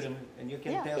sequences. different, and you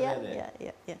can tell Yeah.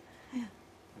 that.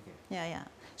 Okay. Yeah.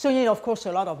 So you need, of course,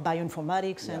 a lot of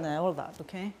bioinformatics and all that,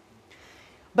 okay?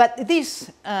 But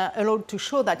this allowed to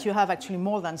show that you have actually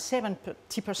more than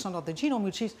 70% of the genome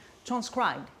which is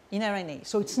transcribed in RNA.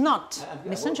 So it's not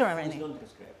messenger RNA.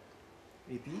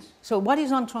 Repeats? So what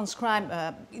is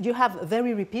untranscribed? You have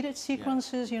very repeated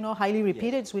sequences, highly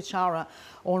repeated, which are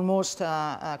almost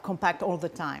compact all the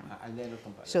time. And they're not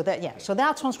compact. So that so they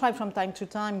are transcribed from time to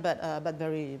time, but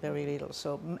very little.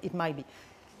 So it might be.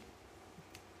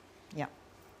 Yeah.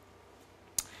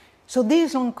 So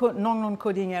these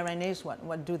non-encoding RNAs,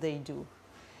 what do they do?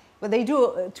 Well, they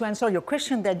do, to answer your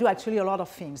question, they do actually a lot of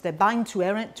things. They bind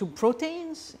to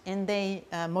proteins, and they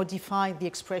modify the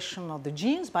expression of the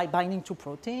genes by binding to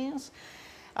proteins.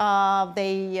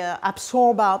 They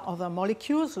absorb out other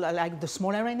molecules, like the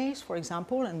small RNAs, for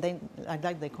example, and then like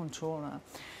that they control.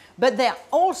 But they are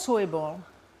also able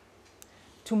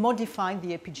to modify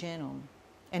the epigenome.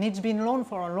 And it's been known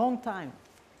for a long time,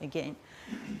 again,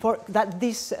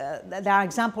 there are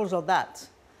examples of that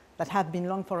have been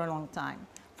known for a long time.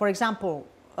 For example,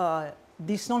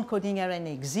 this non-coding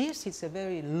RNA exists. It's a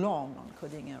very long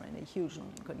non-coding RNA, huge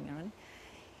non-coding RNA.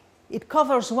 It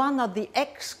covers one of the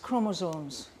X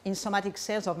chromosomes in somatic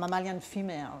cells of mammalian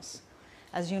females.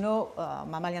 As you know,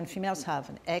 mammalian females have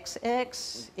an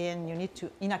XX, and you need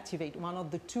to inactivate one of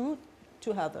the two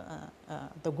to have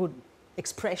the good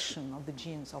expression of the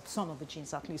genes, of some of the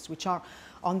genes at least, which are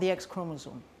on the X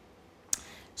chromosome.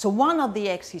 So one of the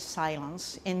X is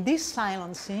silenced, and this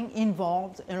silencing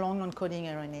involved a long non-coding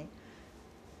RNA,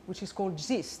 which is called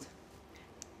GIST.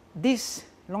 This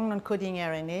long non-coding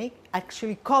RNA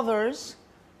actually covers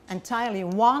entirely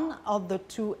one of the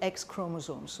two X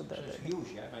chromosomes. So it's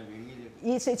huge, yeah?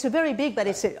 It's a very big, but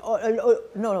it's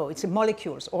it's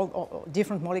molecules. All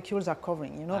different molecules are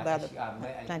covering,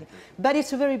 but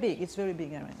it's a very big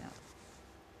RNA.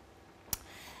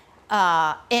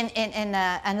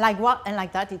 And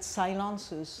like that, it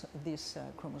silences this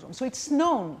chromosome. So it's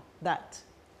known that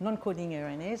non-coding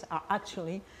RNAs are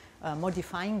actually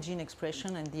modifying gene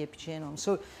expression and the epigenome.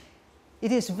 So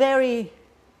it is very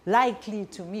likely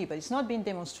to me, but it's not been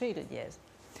demonstrated yet,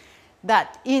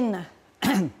 that in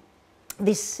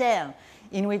this cell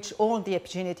in which all the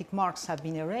epigenetic marks have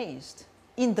been erased,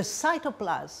 in the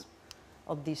cytoplasm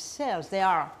of these cells, there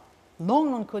are long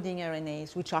non-coding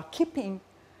RNAs which are keeping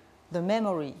the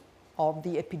memory of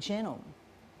the epigenome.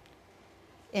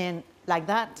 And like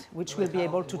that, which will be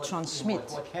able to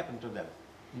transmit. What happened to them?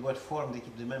 In what form they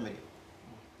keep the memory?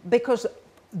 Because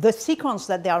the sequence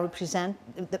that they are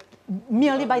represented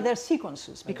merely by their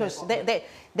sequences, because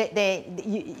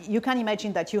you can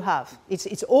imagine that you have,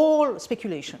 it's all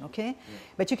speculation, okay? Yeah.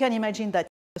 But you can imagine that in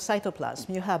the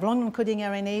cytoplasm, you have long non-coding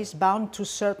RNAs bound to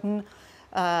certain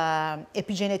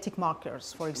epigenetic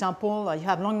markers. For example, you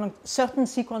have certain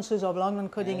sequences of long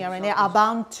non-coding RNA are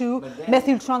bound to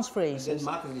methyltransferases. But then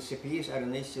marker disappears,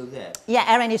 RNA is still there.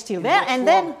 Yeah, RNA is still there, and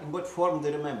then... In what form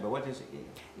do they remember? What is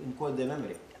encode the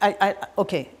memory?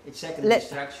 Okay. It's secondary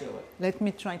structure. Let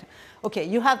me try to... Okay,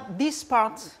 you have this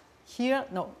part here,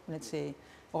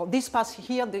 or this part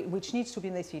here, which needs to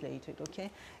be methylated,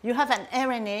 okay? You have an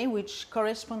RNA which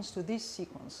corresponds to this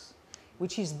sequence,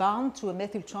 which is bound to a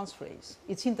methyltransferase.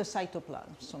 It's in the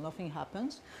cytoplasm, so nothing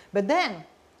happens. But then,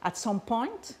 at some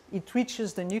point, it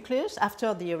reaches the nucleus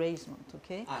after the erasement,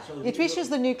 okay? So it reaches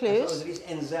the nucleus. So there is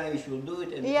enzyme which will do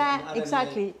it. And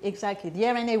exactly. The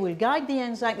RNA will guide the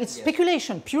enzyme. It's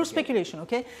speculation, pure speculation,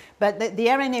 okay? But the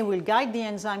RNA will guide the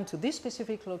enzyme to this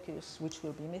specific locus, which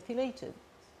will be methylated.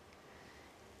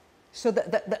 So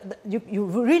you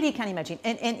really can imagine.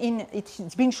 And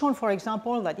it's been shown, for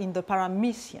example, that in the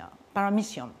paramecium,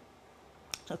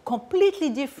 a completely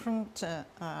different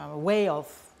way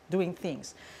of doing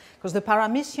things. Because the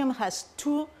paramecium has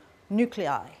two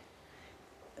nuclei,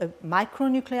 a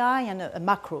micronuclei and a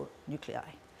macronuclei.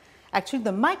 Actually,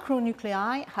 the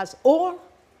micronuclei has all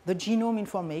the genome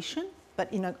information,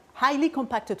 but in a highly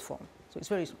compacted form. So it's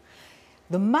very small.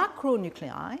 The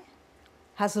macronuclei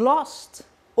has lost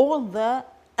all the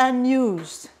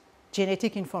unused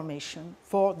genetic information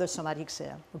for the somatic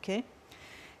cell, okay?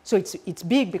 So it's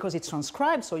big because it's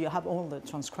transcribed, so you have all the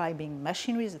transcribing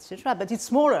machineries, etc. But it's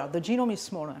smaller, the genome is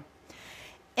smaller.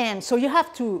 And so you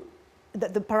have to,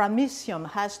 the paramecium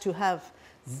has to have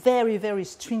very, very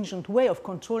stringent way of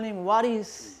controlling what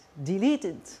is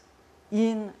deleted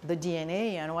in the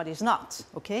DNA and what is not,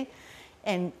 okay?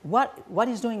 And what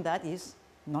is doing that is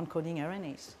non-coding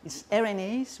RNAs. It's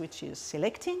RNAs which is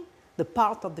selecting the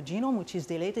part of the genome which is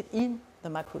deleted in the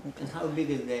macronucleus. And how big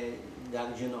is the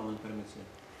genome in paramecium?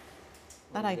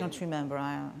 That I don't remember.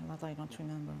 That I don't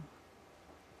remember.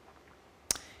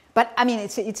 But I mean,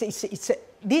 this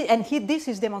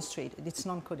is demonstrated. It's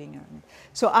non-coding RNA.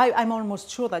 So I'm almost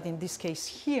sure that in this case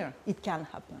here, it can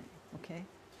happen. Okay,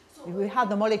 so we have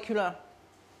the molecular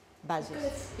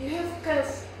basis. You have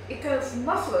a kind of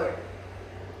muffler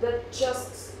that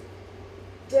just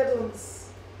deadens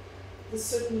the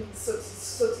certain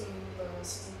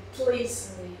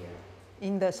place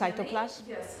in the cytoplasm.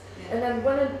 Yes, yeah. And then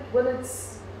when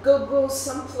it's goes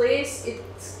someplace, it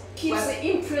keeps the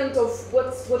imprint of what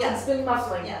it's been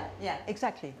muffling. Yeah,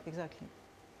 exactly.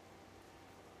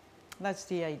 That's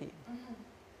the idea. Mm-hmm.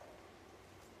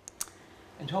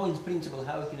 And how, in principle,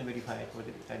 how can you verify it? What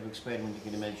kind of experiment you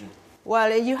can imagine?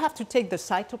 Well, you have to take the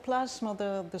cytoplasm of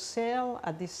the cell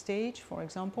at this stage, for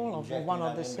example, of one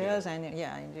of the cells, and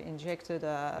injected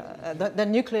the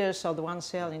nucleus of the one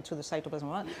cell into the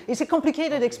cytoplasm. It's a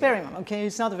complicated experiment. Okay,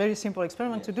 it's not a very simple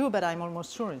experiment to do, but I'm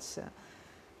almost sure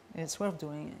it's worth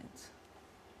doing it.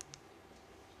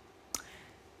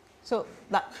 So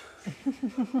that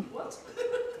What?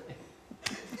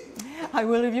 I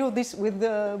will review this with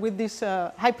this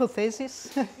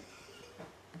hypothesis.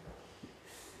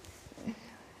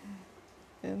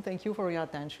 And thank you for your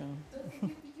attention.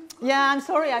 Yeah, I'm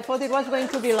sorry. I thought it was going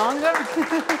to be longer.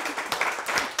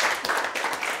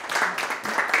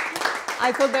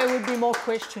 I thought there would be more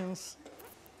questions,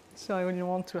 so I didn't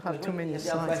want to have too many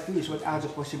slides. I'm curious, what are the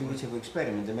possibilities of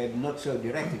experiment? There may be not so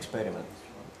direct experiment,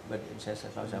 but it says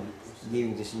as I'm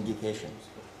giving this indication,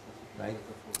 right?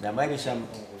 There might be some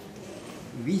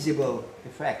visible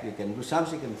effect. You can do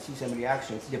something and see some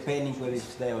reactions depending whether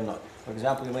it's there or not. For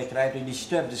example, you might try to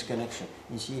disturb this connection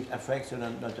and see if it affects or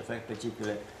not affect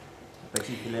particular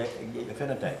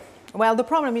phenotype. Well, the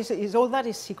problem is all that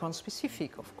is sequence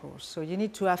specific, of course. So you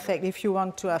need to affect, if you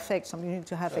want to affect something, you need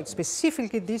to affect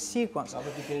specifically this sequence. But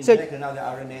you can inject another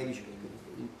RNA which,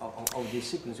 of this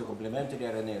sequence, a complementary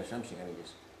RNA or something. I mean,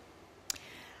 this.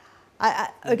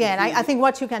 I think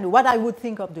what you can do, what I would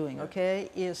think of doing, okay,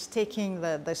 is taking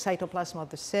the cytoplasm of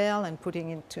the cell and putting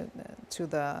into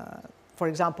for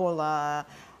example, I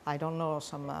don't know,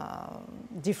 some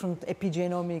different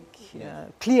epigenomic,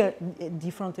 clear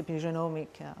different epigenomic,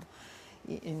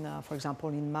 for example,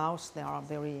 in mouse, there are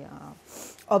very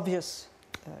obvious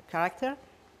character.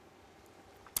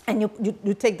 And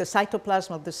you take the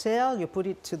cytoplasm of the cell, you put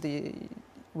it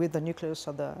with the nucleus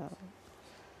of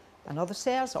another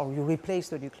cells, or you replace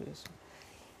the nucleus.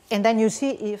 And then you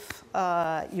see if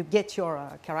you get your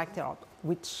character of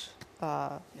which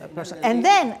person. And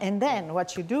then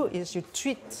what you do is you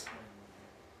treat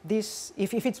this,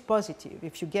 if it's positive,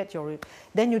 if you get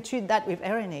then you treat that with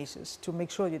RNases to make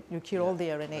sure you kill all the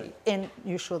RNA, and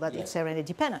you show that it's RNA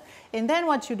dependent. And then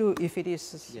what you do, if it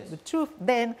is the truth,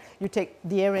 then you take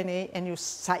the RNA and you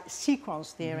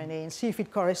sequence the RNA and see if it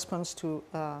corresponds to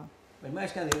But my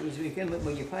understanding is we can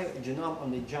modify the genome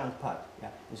on the junk part. Yeah?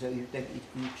 And so you take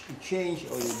you change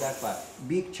or that part,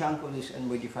 big chunk of this and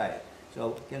modify it.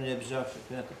 So can you observe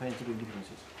scientific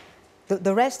differences?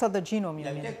 The rest of the genome, you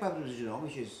mean? You take part of the genome,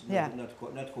 which is not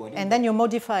coded. And then you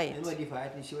modify it. And modify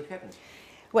it and see what happens.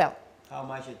 Well, how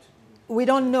much it... We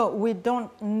don't know. We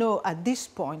don't know at this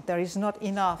point. There is not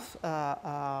enough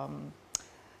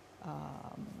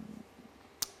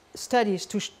studies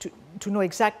to know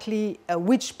exactly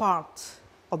which part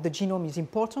of the genome is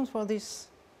important for this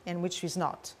and which is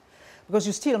not, because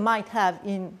you still might have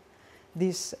in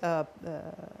this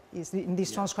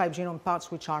transcribed genome parts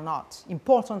which are not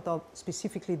important of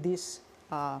specifically this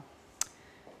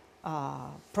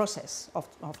process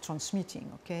of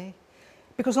transmitting. Okay,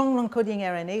 because non-coding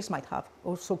RNAs might have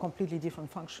also completely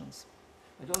different functions.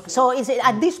 So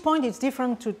at this point, it's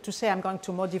different to say I'm going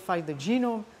to modify the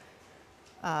genome.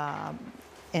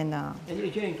 And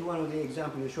returning to one of the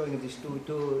examples you're showing of these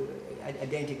two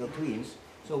identical twins,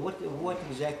 so what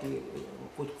exactly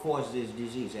could cause this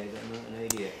disease? I have no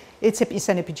idea. It's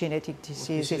an epigenetic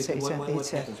disease.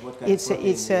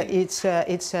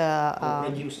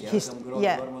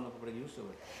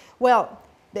 Well,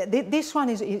 this one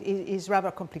is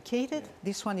rather complicated.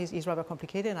 This one is rather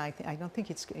complicated, and I don't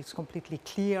think it's completely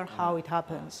clear how it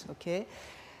happens. Okay.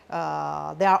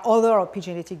 There are other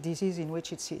epigenetic diseases in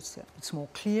which it's more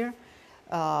clear,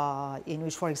 in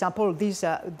which, for example, these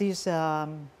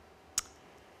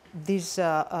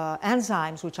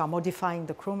enzymes which are modifying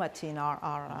the chromatin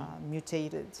are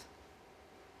mutated.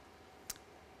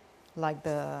 Like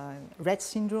the Rett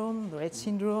syndrome. The Rett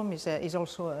syndrome is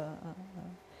also a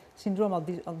syndrome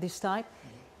of this type.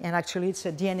 And actually, it's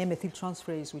a DNA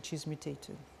methyltransferase which is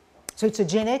mutated. So it's a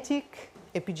genetic,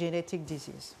 epigenetic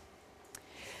disease.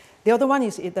 The other one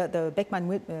is the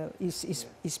Beckman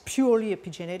is purely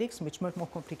epigenetics, which is much more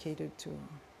complicated to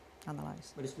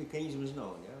analyze. But its mechanism is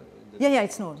known, yeah? Yeah,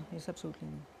 it's known. It's absolutely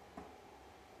known.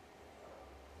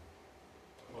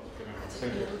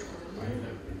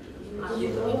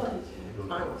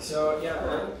 So yeah,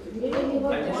 I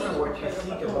wonder what you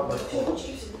think about the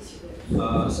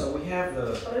so we have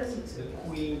the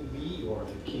queen bee or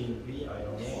the king bee, I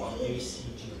don't know, on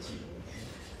ACGT.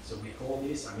 So we call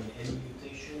this, I mean, any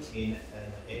mutation in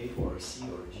an A or a C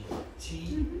or a G or a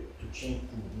T to change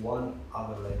to one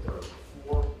other letter of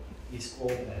 4 is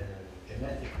called a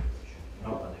genetic mutation,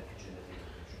 not an epigenetic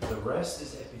mutation. The rest is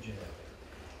epigenetic.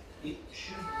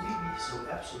 Should we be so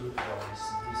absolute about this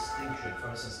distinction? For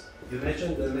instance, you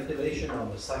mentioned the methylation on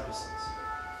the cytosines,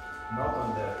 not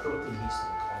on the protein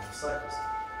histone, on the cytosine.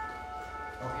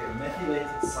 Okay,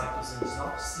 methylated cytosine is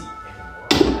not C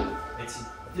anymore. It's a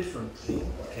different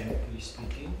thing, chemically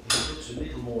speaking. It looks a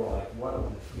little more like one of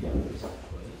the 3 others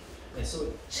actually. And so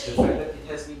the fact that it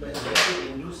has been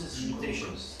methylated induces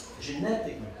mutations,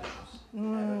 genetic mutations.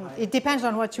 It depends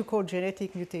on what you call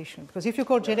genetic mutation. Because if you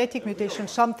call genetic mutation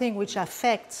something which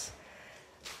affects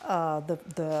the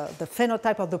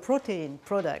phenotype of the protein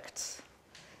product,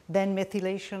 then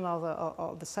methylation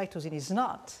of the cytosine is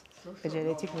not a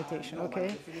genetic mutation.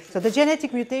 Okay, so the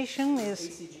genetic mutation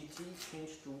is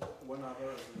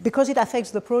because it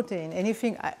affects the protein.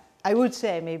 Anything I would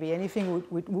say maybe anything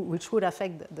which would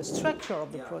affect the structure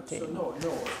of the protein. So no,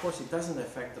 of course it doesn't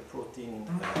affect the protein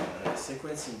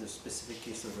sequence in the specific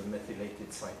case of the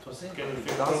methylated cytosine. Can it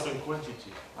affect protein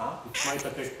quantity? It might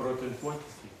affect protein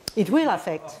quantity. It will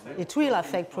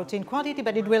affect protein quantity,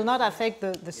 but it will not affect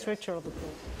the structure of the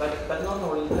protein. But not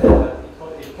only that,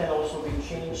 it can also be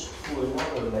changed to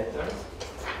another letter.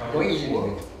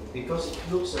 Because it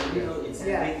looks a little, it's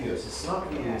ambiguous. It's not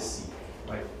really a C,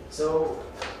 right?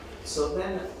 So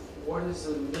then, what is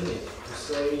the limit to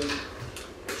say?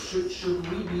 Should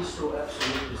we be so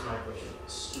absolute? Is my question.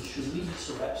 Should we be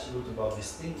so absolute about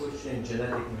distinguishing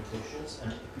genetic mutations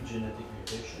and epigenetic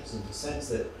mutations in the sense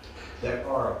that there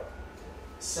are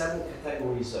several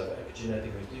categories of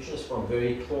epigenetic mutations from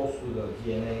very close to the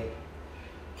DNA,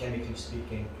 chemically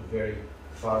speaking, to very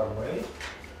far away,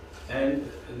 and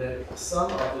that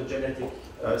some of the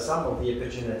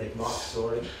epigenetic marks,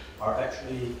 are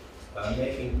actually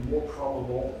making more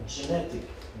probable genetic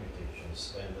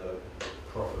mutations in the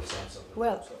proper sense of the word.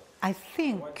 Well, I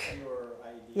think,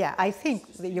 I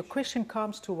think that your question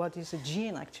comes to what is a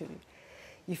gene actually.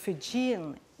 If a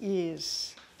gene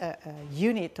is a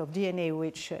unit of DNA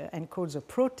which encodes a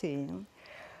protein,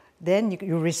 then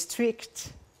you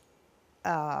restrict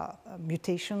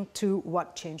mutation to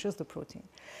what changes the protein.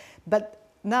 But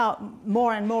now,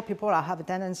 more and more people have a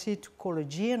tendency to call a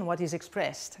gene what is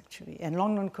expressed, actually. And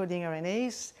long non-coding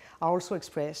RNAs are also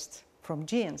expressed from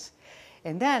genes.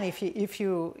 And then if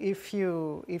you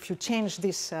change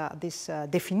this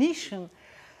definition,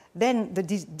 then the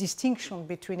distinction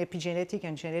between epigenetic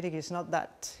and genetic is not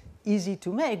that easy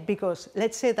to make, because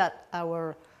let's say that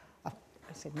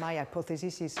my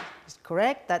hypothesis is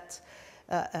correct, that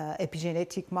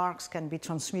epigenetic marks can be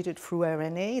transmitted through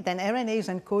RNA, then RNA is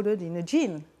encoded in a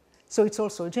gene. So it's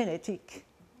also a genetic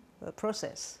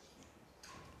process.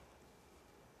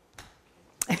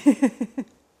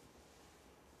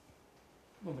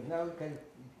 No, but now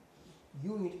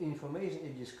unit information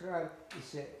you describe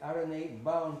is RNA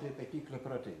bound to a particular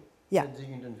protein. Yeah. That's the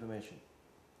unit information.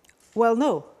 Well,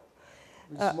 no.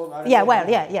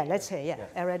 Let's say,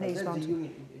 RNA is bound to.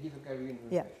 Unit, a different kind of unit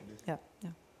information. Yeah.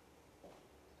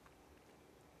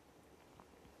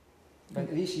 But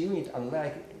this unit,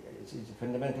 unlike, it's a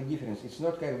fundamental difference. It's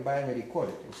not kind of binary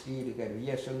coded. It's really kind of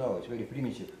yes or no. It's very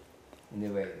primitive in a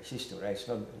way, system, right? It's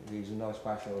not, there is no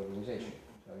spatial organization.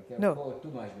 So you can't call it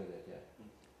too much with it,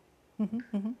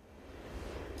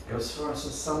 Because, for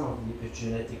instance, some of the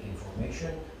epigenetic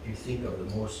information, you think of the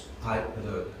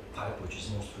type which is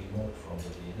most remote from the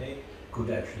DNA, could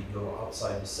actually go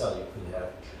outside the cell. You could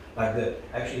have, like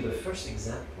actually the first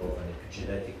example of an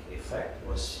epigenetic effect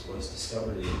was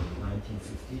discovered in the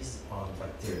 1950s on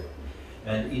bacteria.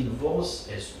 And involves,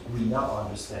 as we now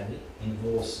understand it,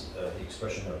 involves the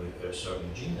expression of a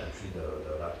certain gene, actually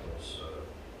the lactose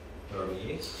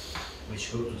permease,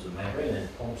 which go to the membrane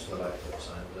and pumps the lactose.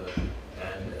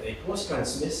 And it was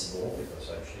transmissible because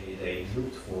actually they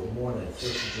looked for more than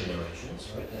 30 generations,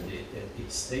 right? And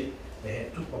it stayed, they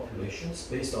had two populations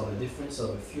based on the difference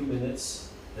of a few minutes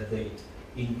that they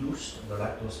induced the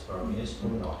lactose permease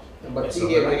or not. But so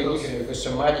really different because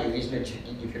somatic is not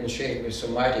differentiated with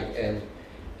somatic and.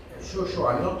 Sure.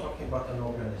 I'm not talking about an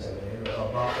organism,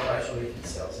 about isolated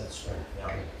cells, that's right.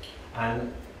 Yeah.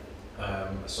 And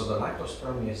so the lactose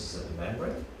permease is at the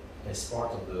membrane. It's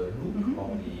part of the loop,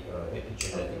 of the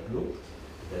epigenetic loop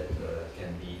that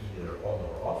can be either on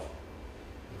or off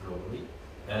globally.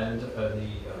 And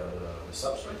the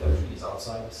substrate actually is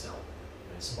outside the cell.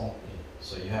 It's pumped in.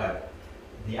 So you have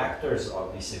the actors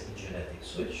of this epigenetic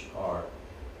switch are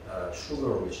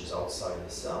sugar, which is outside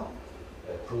the cell,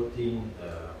 a protein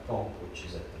pump, which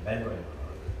is at the membrane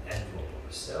or the envelope of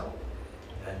the cell,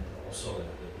 and also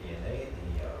the DNA,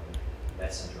 the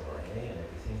messenger RNA, and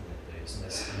everything that is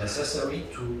necessary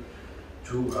to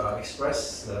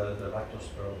express the lactose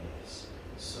permease.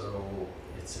 So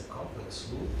it's a complex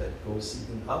loop that goes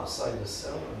even outside the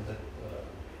cell,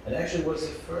 and actually was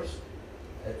the first,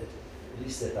 at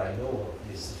least that I know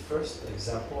of, is the first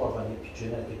example of an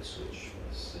epigenetic switch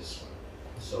was this one.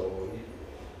 So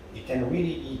it can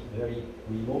really be very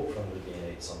remote from the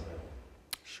DNA at some level.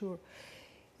 Sure.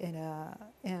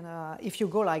 And if you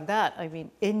go like that, I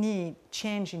mean, any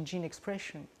change in gene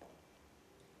expression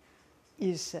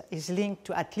is linked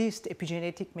to at least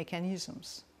epigenetic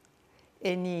mechanisms.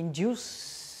 Any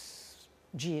induced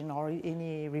gene or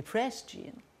any repressed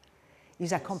gene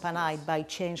is accompanied by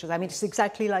changes. I mean, it's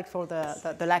exactly like for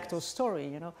the lactose story,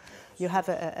 you know. You have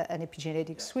an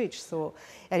epigenetic switch. So,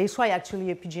 and it's why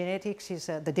actually epigenetics is,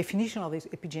 the definition of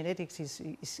epigenetics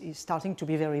is starting to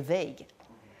be very vague.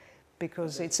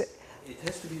 Because it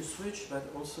has to be a switch, but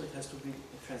also it has to be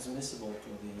transmissible to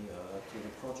the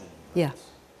progeny. Right? Yeah.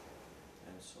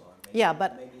 And so yeah,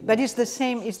 but it's the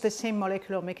same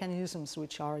molecular mechanisms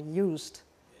which are used.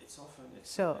 It's often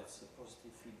it's a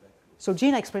positive feedback. So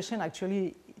gene expression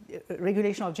actually,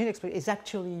 regulation of gene expression is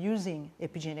actually using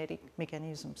epigenetic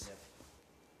mechanisms. Yeah.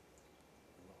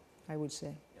 I would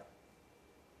say. Yeah.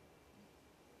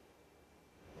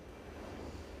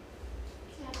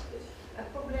 A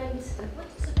problem is what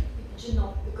is a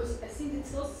genome? Because I think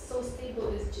it's not so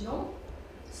stable as genome.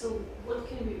 So what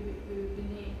can we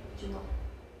name genome?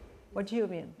 What do you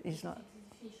mean? It's not.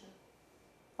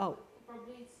 Oh.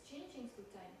 Probably it's changing through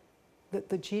time.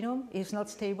 The genome is not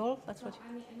stable. That's what.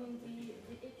 I mean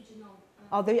the epigenome.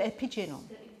 Oh, the epigenome.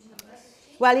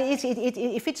 Well,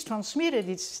 if it's transmitted,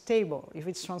 it's stable. If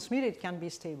it's transmitted, it can be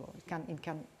stable. It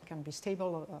can be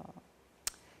stable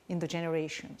in the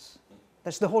generations.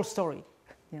 That's the whole story,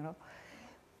 you know.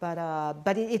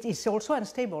 But it is also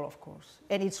unstable, of course,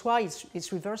 and it's why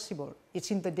it's reversible.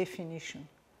 It's in the definition.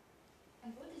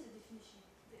 And what is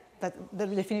the definition?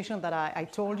 The definition that I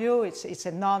told you, it's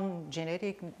a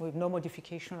non-genetic with no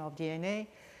modification of DNA.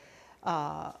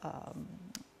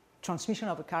 Transmission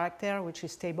of a character which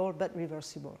is stable but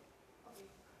reversible.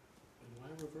 And why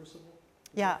reversible?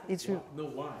 Yeah, it's no,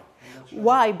 why? Sure.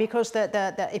 Why? Because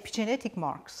the epigenetic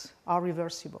marks are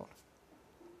reversible.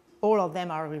 All of them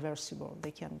are reversible.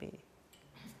 They can be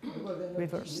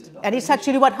reversed. And it's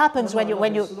actually what happens when you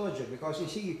It's logic, because you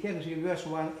see, you can reverse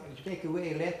one, you take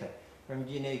away a letter from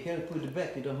DNA, you can't put it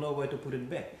back, you don't know where to put it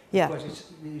back. Yeah.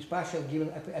 Because it's partial given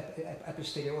a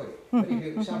posteriori. But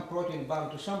if you some protein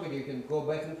bound to somebody, you can go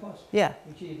back and forth. Yeah.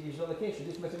 Which is location,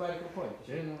 this mathematical point.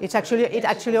 It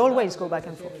actually always go back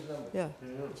and forth. Yeah.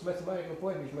 It's mathematical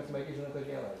point which mathematicians don't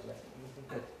realize.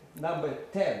 Like, number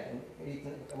 10,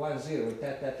 1, 0,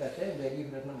 10, they're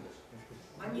even at numbers.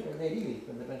 They're really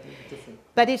different.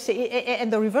 But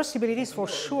and the reversibility is for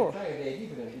sure. They're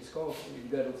different. It's called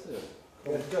Gödel third.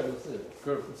 Gödel third.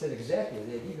 It said exactly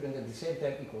they're different at the same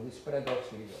time equal. It's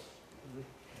paradoxically equal.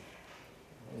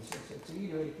 It's really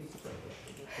very peaceful.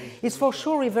 It's for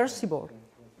sure reversible.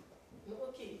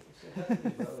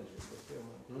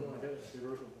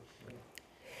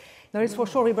 No, it's for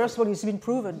sure reversible. It's been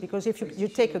proven because if you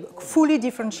take a fully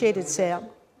differentiated cell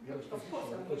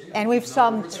and with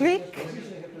some trick,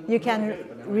 you can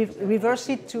reverse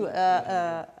it to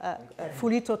a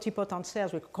fully totipotent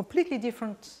cells with completely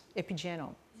different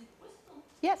epigenome.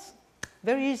 Yes,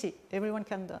 very easy. Everyone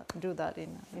can do that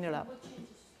in a lab.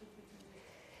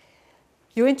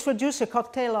 You introduce a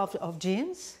cocktail of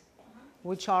genes,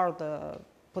 which are the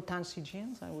potency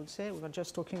genes, I would say. We were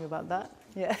just talking about that.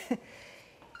 Yeah.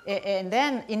 And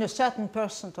then in a certain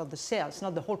percent of the cells,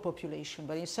 not the whole population,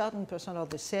 but in a certain percent of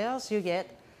the cells, you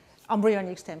get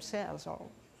embryonic stem cells, or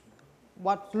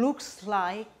what looks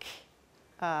like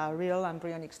real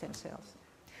embryonic stem cells.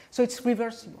 So it's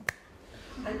reversible.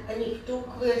 I need two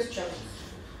questions.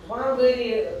 One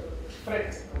very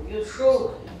practical. You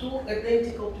show two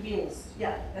identical twins.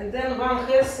 Yeah. And then one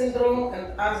has syndrome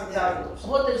and other doesn't.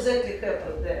 What exactly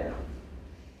happened there?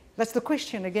 That's the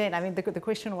question again. I mean, the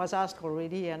question was asked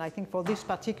already, and I think for this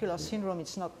particular syndrome,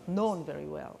 it's not known very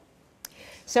well.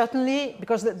 Certainly,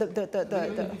 because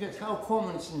how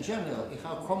common it's in general,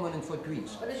 how common it for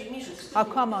twins? How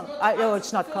common? No,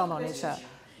 it's not common. It's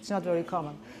not very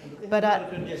common. But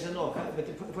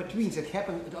for twins, it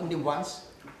happened only once.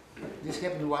 This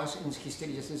happened once in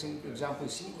history. Just as an example,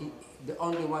 the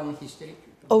only one in history.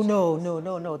 Oh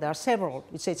no! There are several.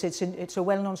 It's a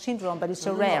well-known syndrome, but it's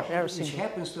a rare syndrome. It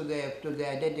happens to the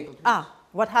identical twins. Ah,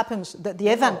 what happens? The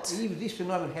event. If this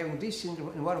phenomenon having this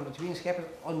syndrome in one of the twins happens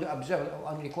on the observed,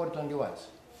 on recorded only once.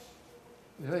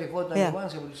 If you record only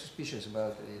once, I would be suspicious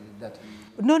about that.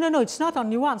 No, it's not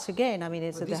only once. Again, I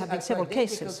mean, there have been several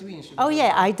cases. Oh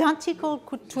yeah, identical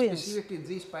twins. Specifically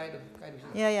this kind of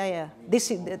Yeah.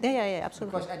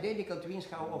 Absolutely. Because identical twins,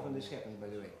 how often this happens, by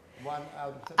the way? 1 out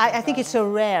of 10,000. I think it's a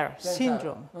rare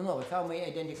syndrome. No, but how many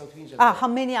identical twins are there? How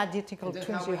many identical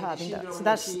twins you have in that? So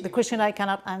that's the question I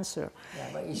cannot answer. Yeah,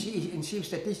 but it seems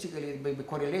statistically by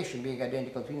correlation being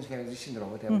identical twins having this syndrome,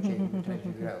 whatever change we're trying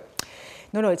to figure out.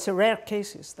 No, it's a rare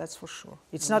cases, that's for sure.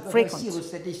 It's not frequent. It's a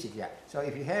statistic, yeah. So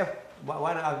if you have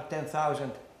 1 out of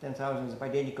 10,000 of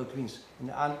identical twins, and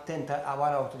 1 out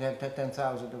of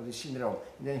 10,000 of the syndrome,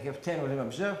 and then you have 10 of them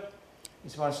observed,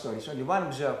 it's one story. So only one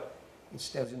observed.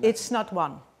 It's not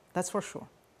one, that's for sure.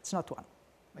 It's not one.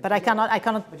 But I cannot.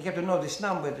 But you have to know this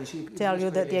number to see. Tell you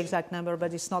the exact number,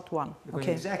 but it's not one. Because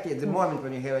exactly at the moment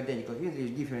when you have identical twins, there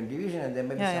is different division, and there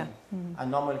may be some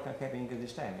anomaly happening at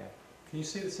this time. Yeah. Can you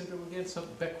say the syndrome again? So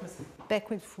Beckwith.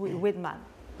 Beckwith-Widman.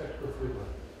 Beckwith-Widman.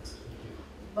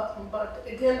 But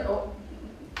again, do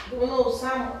you know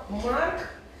some mark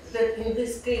that in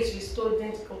this case with two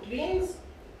identical twins?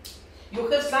 You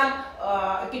have some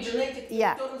epigenetic.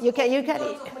 Yeah, you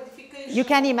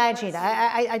can imagine.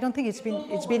 I don't think it's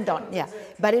been done. Yeah,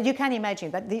 but you can imagine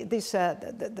that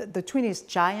the twin is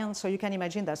giant, so you can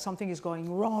imagine that something is going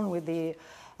wrong with the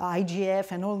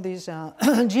IGF and all these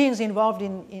genes involved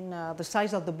in the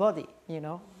size of the body. You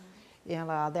know, and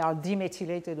they are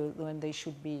demethylated when they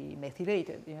should be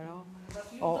methylated. You know,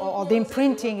 or the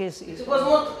imprinting is. It was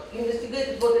not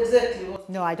investigated what exactly was.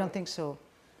 No, I don't think so.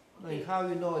 How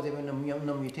you know there were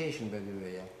no mutation, by the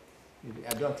way? Yeah?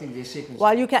 I don't think they sequence.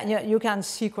 Well, you can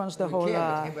sequence the whole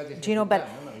genome,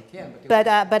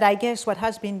 but I guess what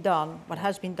has been done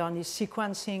is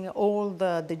sequencing all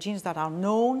the genes that are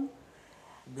known.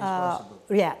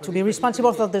 To be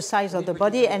responsible for the size of the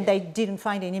body, and they didn't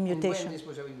find any mutation. When this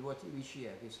was which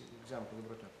year? This example you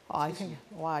brought up. I think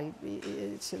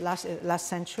it's last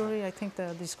century. I think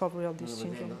the discovery of this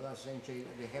syndrome.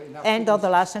 End of the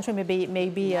last century,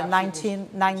 maybe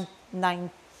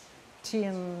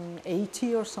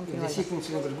 1980 or something like that. The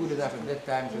sequencing was good enough at that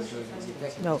time to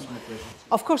detect. No,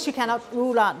 of course you cannot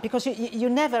rule out, because you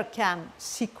never can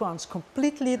sequence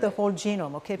completely the whole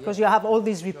genome, okay? Because you have all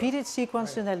these repeated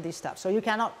sequences and all this stuff. So you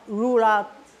cannot rule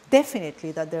out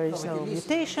definitely that there is no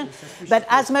mutation, but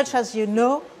as much as you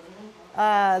know,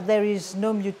 there is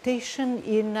no mutation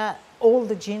in all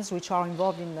the genes which are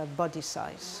involved in the body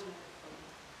size.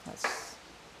 That's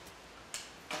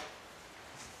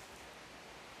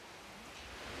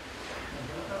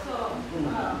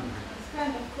This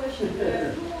kind of question. There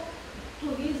are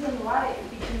two reasons why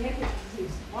epigenetics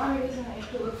exists. One reason is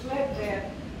to reflect the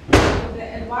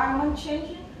environment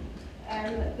changing,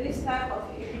 and this type of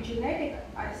epigenetic,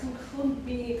 I think, shouldn't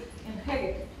be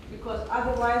inherited, because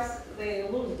otherwise they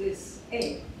lose this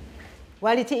aim.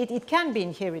 Well, it can be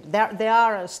inherited. There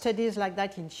are studies like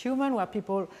that in human where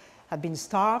people have been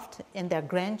starved and their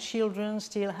grandchildren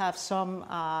still have some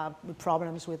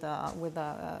problems with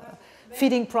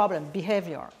feeding problem,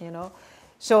 behavior, you know.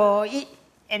 So,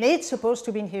 and it's supposed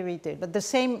to be inherited, but the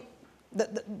same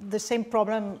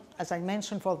problem, as I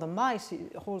mentioned for the mice,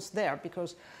 holds there,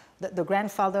 because the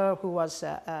grandfather who was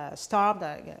starved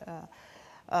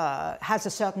has a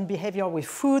certain behavior with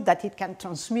food that it can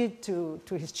transmit to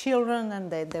his children, and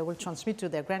they will transmit to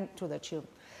their children.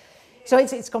 So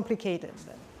it's complicated.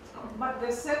 But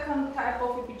the second type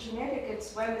of epigenetic,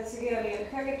 it's when it's really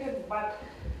inherited, but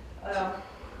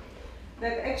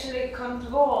that actually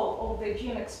control of the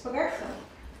gene expression,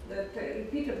 that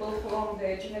repeatable from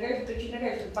the generation to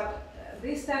generation. But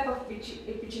this type of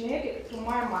epigenetic, to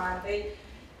my mind, they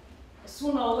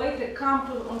sooner or later come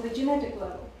to on the genetic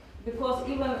level, because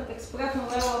even expression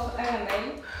level of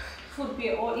RNA should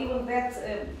be, or even that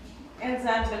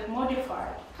enzyme that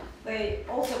modified, they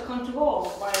also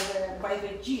controlled by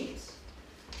the genes.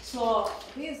 So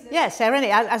yes, RNA,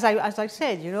 as I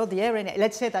said, you know, the RNA,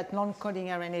 let's say that non-coding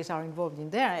RNAs are involved in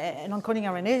there. Non-coding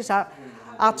RNAs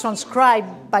are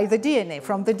transcribed by the DNA,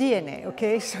 from the DNA,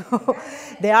 okay? So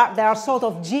they are sort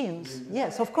of genes,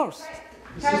 yes, of course.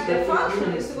 Have the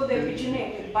function is through the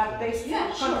epigenetic, but they still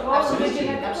control the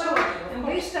genetic code. And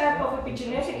this type of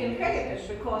epigenetic inheritance,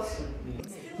 because...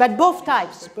 But both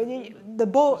types,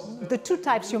 the two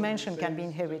types you mentioned can be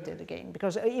inherited again,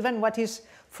 because even what is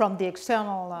from the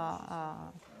external,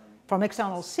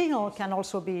 signal can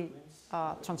also be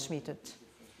transmitted.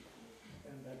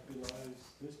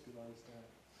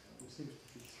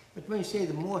 But when you say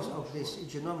the most of this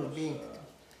genome is being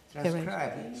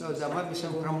transcribed, so there might be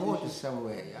some promoters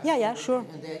somewhere. Yeah, sure.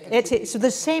 It's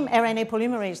the same RNA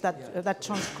polymerase that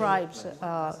transcribes.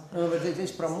 No, but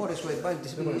these promoters,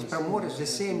 these promoters, the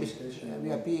same as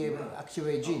we appear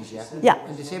activate genes, yeah? Yeah.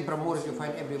 And the same promoters you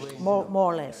find everywhere. More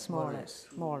or less.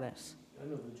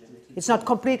 It's not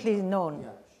completely known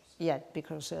yet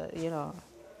because, you know,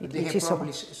 they have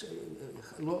probably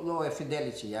lower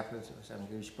fidelity, yeah,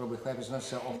 which probably happens not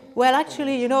so often. Well,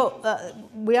 actually, you know,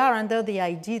 we are under the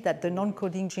idea that the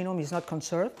non-coding genome is not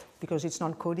conserved because it's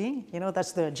non-coding. You know,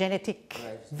 that's the genetic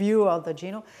view of the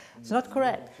genome. It's not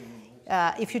correct.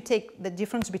 If you take the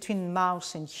difference between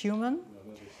mouse and human,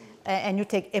 and you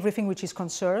take everything which is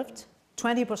conserved,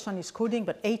 20% is coding,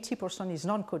 but 80% is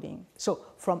non-coding. So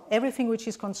from everything which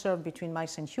is conserved between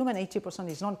mice and human, 80%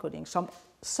 is non-coding.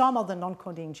 Some of the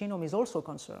non-coding genome is also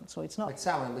conserved, so it's not. But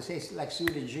some, we say like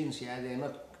pseudogenes, yeah, they're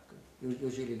not,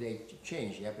 usually they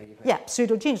change, yeah, pretty fast. Yeah,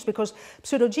 pseudogenes, because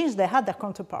pseudogenes, they had their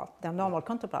counterpart, their normal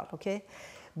counterpart, okay?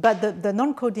 But the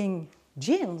non-coding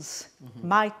genes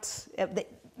might,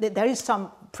 there is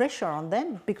some pressure on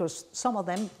them because some of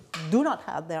them do not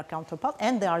have their counterpart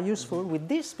and they are useful with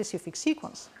this specific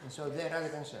sequence. And so they're rather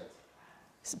conserved.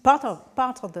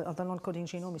 Part of the non-coding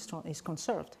genome is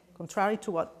conserved, contrary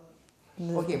to what.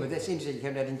 Okay, but that seems that you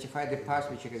can identify the parts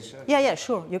which you can serve. Yeah,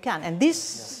 sure, you can. And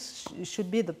this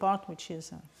should be the part which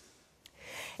is.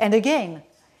 And again,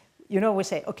 you know, we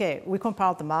say, okay, we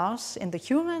compare the mouse and the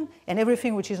human, and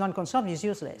everything which is non-conserved is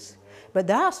useless. But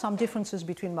there are some differences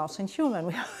between mouse and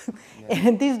human.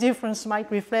 And this difference might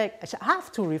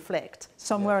have to reflect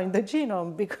somewhere in the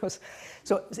genome because,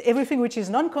 so everything which is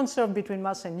non-conserved between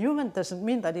mouse and human doesn't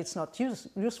mean that it's not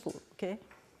useful, okay?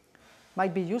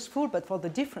 Might be useful, but for the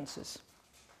differences.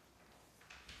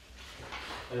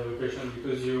 I have a question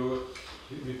because you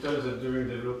told that during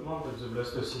development at the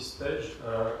blastocyst stage,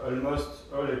 almost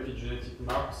all epigenetic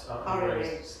marks are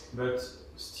erased. But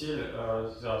still,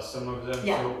 there are some of them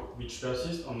which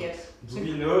persist. And do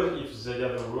we know if they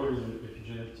have a role in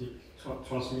epigenetic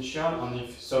transmission and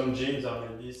if some genes are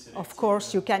maybe selected? Of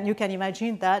course, you can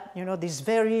imagine that, you know, this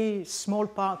very small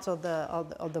part of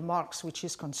the marks which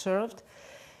is conserved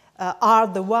are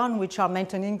the ones which are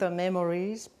maintaining the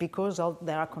memories because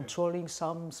they are controlling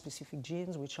some specific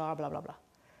genes which are blah, blah, blah.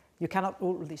 You cannot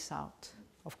rule this out,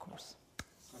 of course.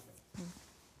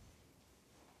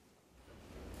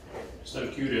 So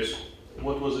I'm curious,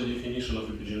 what was the definition of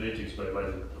epigenetics by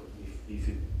Weidenbach, if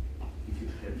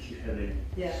he had any?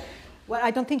 Yeah. Well, I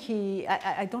don't think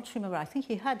I don't remember. I think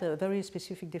he had a very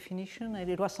specific definition, and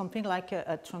it was something like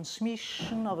a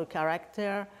transmission of a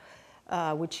character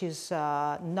which is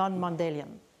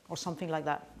non-Mendelian, or something like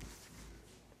that.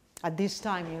 At this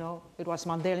time, you know, it was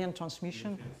Mendelian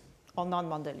transmission or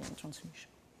non-Mendelian transmission.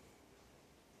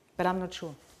 But I'm not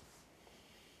sure.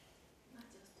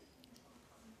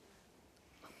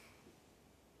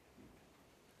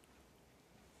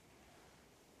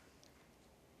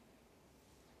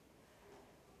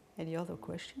 Any other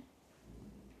question?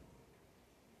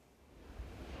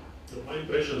 So my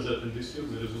impression is that in this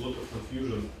field there is a lot of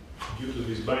confusion due to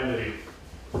this binary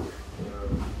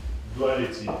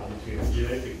duality between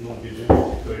genetic, non-genetic,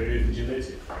 or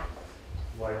epigenetic.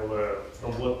 While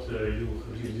from what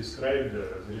you described,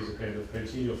 there is a kind of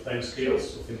continuum of time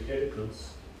scales of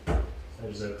inheritance,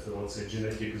 such that, let's say,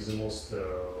 genetic is the most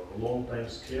long time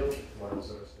scale, while there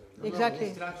is Exactly.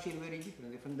 The structure is very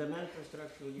different. The fundamental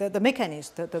structure is different. The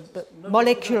mechanism, the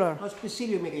molecular. Not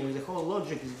specific mechanism, the whole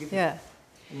logic is different. Yeah.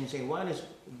 I mean, say one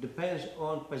depends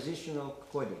on positional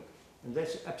coding, and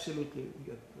that's absolutely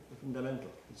fundamental.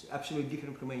 It's absolutely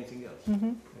different from anything else.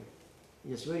 Mm-hmm.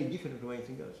 It's very different from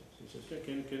anything else.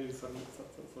 Can you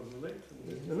formulate?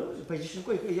 No, positional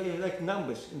coding, like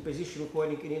numbers in positional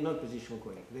coding and in non-positional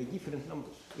coding. They're different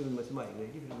numbers, even mathematics, they're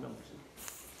different numbers.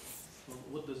 So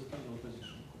what does it mean on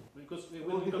positional? Because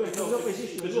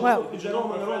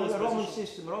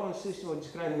Roman system of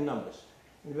describing numbers.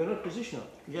 And we're not positional.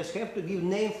 You just have to give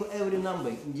name for every number,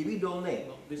 individual name.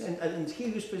 No, and here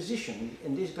use position,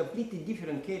 and this is completely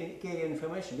different carrier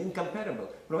information, incomparable.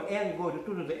 From n go to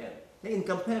 2 to the n. They're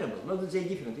incomparable, not that they're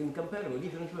different, incomparable,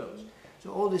 different worlds.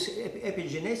 So all this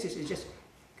epigenetics is just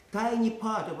tiny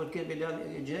part of what can be done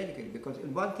genetically, because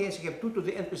in one case you have 2 to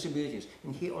the n possibilities,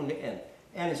 and here only n.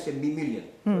 N is a billion.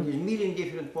 So there's million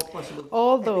different possible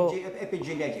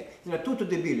epigenetic. There are 2 to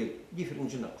the billion different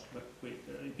genomes. But wait,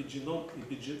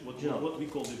 what we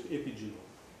call the epigenome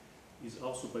is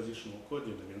also positional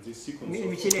coding. I mean, this sequence of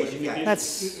Methylation, yeah.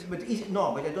 That's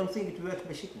No, but I don't think it works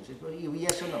by sequence. It was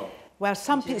yes or no. well,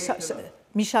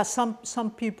 Misha,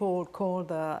 some people call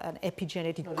an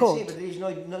epigenetic No, code. say, but there is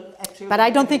no actual. But I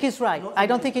don't think it's right. No I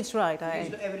don't think it's right. There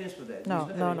is no evidence for that. No,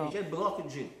 There's no, evidence. no. It's just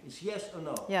blocked gene. It's yes or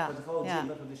no. Yeah, For the whole yeah. gene,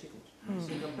 not for the sequence. It's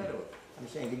incomparable. I'm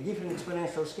saying a different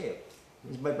exponential scale.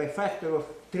 It's by factor of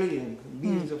trillion,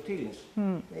 billions of trillions.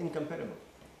 They're incomparable.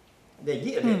 The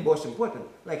idea, the most important,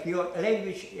 like your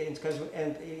language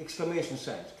and exclamation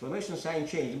signs. Exclamation sign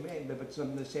change, but it's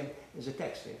not the same as the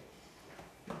text.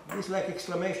 It's like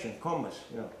exclamation, commas,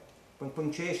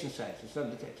 punctuation signs. It's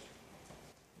not the text.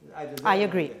 I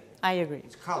agree. I agree.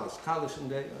 It's colors on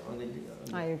the.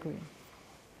 I agree.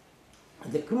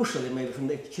 The crucially maybe from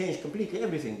they change completely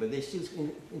everything, but they still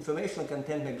informational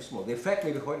content may be small. The effect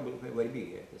may be horrible, very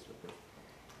big. Yeah, that's what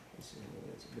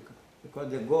it's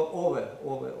because they go over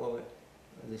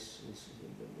this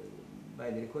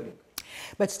by the recording.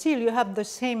 But still, you have the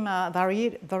same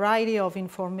variety of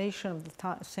information,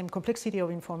 the same complexity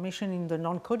of information in the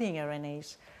non-coding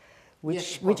RNAs,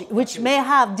 which may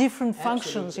have different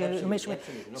functions. Absolutely.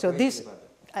 No so this,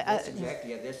 that's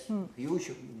exactly, that's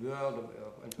huge world of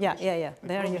yeah. But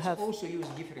There you have. also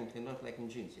used differently, not like in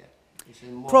genes. Yeah, it's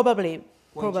more Probably,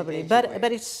 way.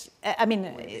 but it's. I mean,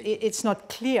 it's not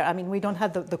clear. I mean, we don't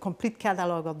have the complete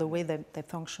catalog of the way they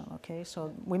function. Okay,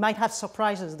 so we might have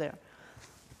surprises there.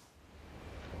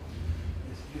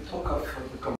 You talk of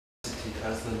the complexity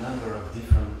as the number of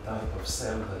different types of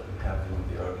cells that we have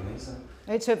in the organism.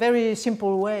 It's a very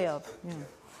simple way of. Yeah.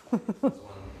 That's one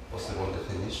possible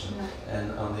definition.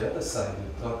 And on the other side,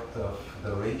 you talked of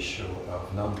the ratio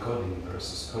of non-coding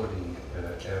versus coding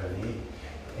RNA,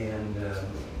 and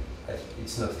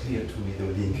it's not clear to me the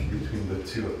link between the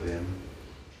two of them.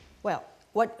 Well,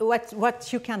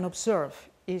 what you can observe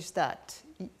is that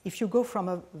if you go from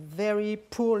a very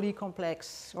poorly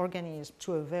complex organism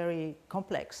to a very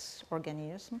complex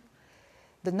organism,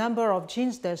 the number of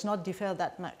genes does not differ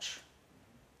that much,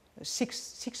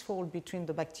 sixfold between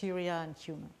the bacteria and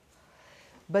human.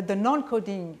 But the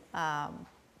non-coding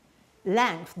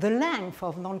length, the length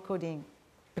of non-coding,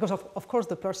 because of course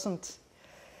the percent,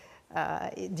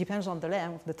 it depends on the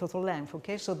length, the total length,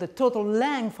 okay? So the total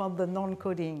length of the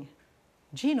non-coding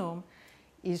genome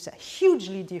is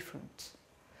hugely different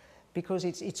because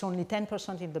it's only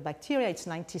 10% in the bacteria, it's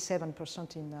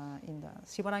 97% in the,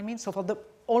 see what I mean? So for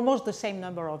almost the same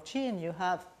number of genes, you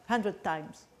have 100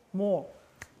 times more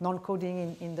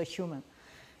non-coding in the human.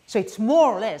 So it's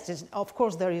more or less, of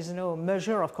course there is no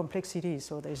measure of complexity,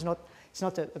 so it's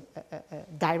not a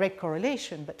direct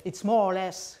correlation, but it's more or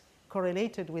less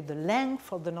correlated with the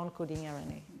length of the non-coding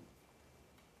RNA,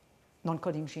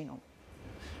 non-coding genome.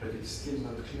 But it's still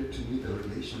not clear to me the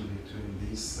relation between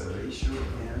this ratio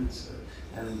and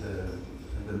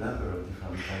the number of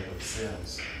different types of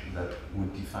cells that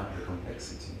would define the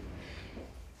complexity.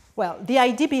 Well, the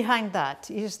idea behind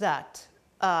that is that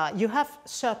you have a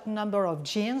certain number of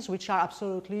genes which are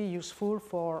absolutely useful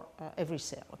for every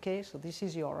cell, okay? So this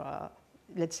is your,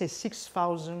 let's say,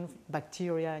 6,000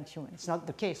 bacteria and human. It's not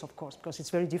the case, of course, because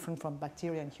it's very different from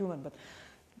bacteria and human, but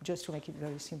just to make it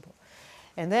very simple.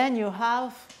 And then you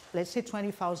have, let's say,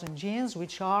 20,000 genes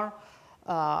which are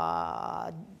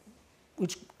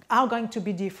going to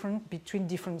be different between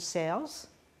different cells,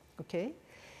 okay?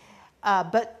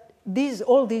 But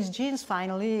all these genes,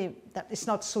 finally, it's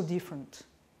not so different.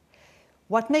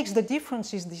 What makes the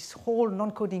difference is this whole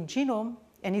non-coding genome,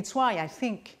 and it's why I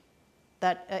think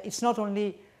that it's not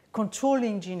only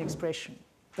controlling gene expression,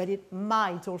 but it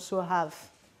might also have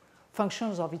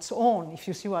functions of its own, if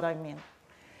you see what I mean,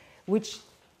 which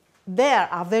there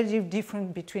are very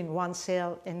different between one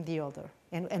cell and the other,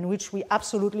 and which we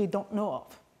absolutely don't know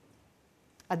of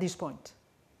at this point.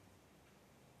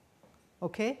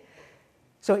 Okay?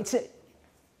 So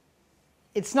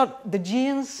it's not, the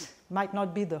genes might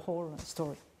not be the whole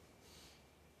story.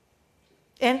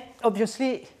 And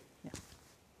obviously, yeah.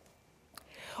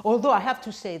 Although I have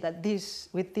to say that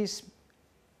with these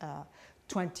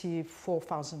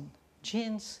 24,000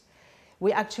 genes,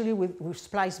 we actually, with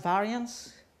splice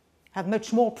variants, have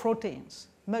much more proteins,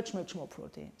 much more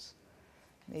proteins.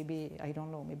 maybe, I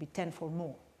don't know, maybe 10-fold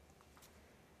more.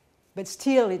 But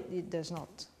still, it does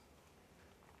not.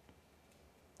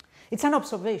 It's an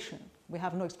observation. We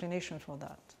have no explanation for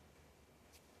that.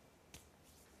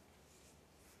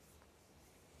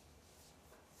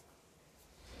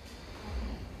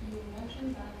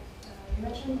 You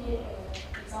mentioned the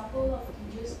example of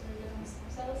induced pluripotent stem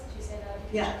cells. You said that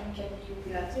epigenetic can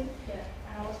be reactive. Yeah.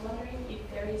 And I was wondering if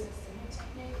there is a similar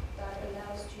technique that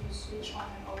allows to switch on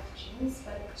and off genes,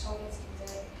 but it targets the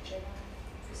epigenome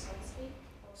precisely.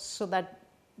 So that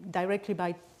directly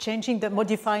by changing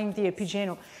modifying the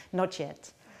epigenome, not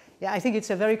yet. Yeah, I think it's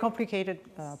a very complicated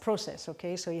process.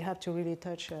 Okay, so you have to really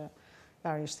touch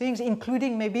various things,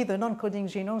 including maybe the non-coding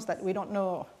genomes that we don't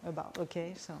know about.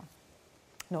 Okay, so.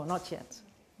 No, not yet.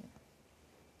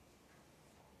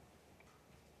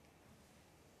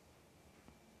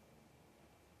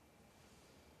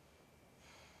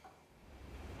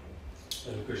 I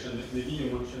have a question. Maybe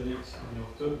you mentioned it in your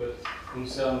talk, but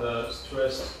concern the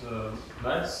stressed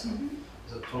mice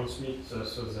that transmit so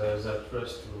that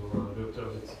stress to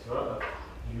doctors, etc.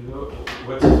 You know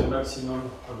what is the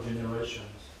maximum of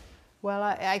generations? Well,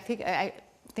 I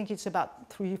think it's about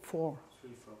 3, 4.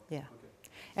 3, 4. Yeah. Okay.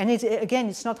 And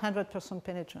it's not 100%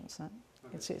 penetrance. Huh?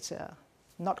 Okay. It's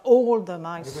not all the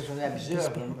mice. Because when you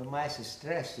observe the mice is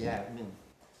stressed, yeah, I mean.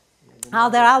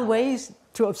 There are ways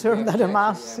to observe that a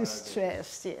mouse is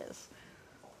stressed, yes.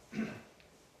 So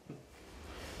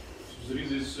there is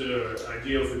this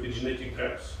idea of epigenetic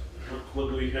drugs. What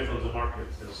do we have on the market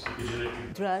as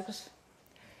epigenetic drugs?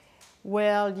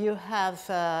 Well, you have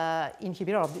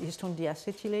inhibitor of the histone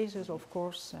deacetylases, of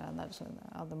course, that's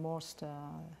are the most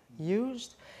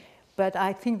used. But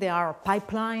I think there are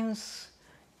pipelines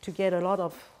to get a lot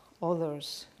of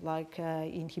others, like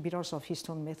inhibitors of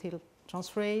histone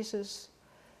methyltransferases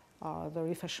are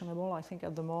very fashionable, I think,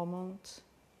 at the moment.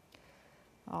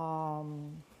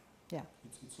 Yeah.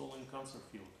 It's all in cancer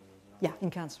field. Yeah,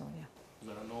 in cancer, yeah.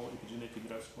 There are no epigenetic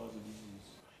drugs for other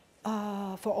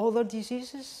diseases? For other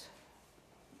diseases?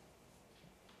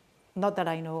 Not that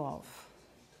I know of.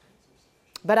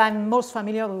 But I'm most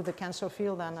familiar with the cancer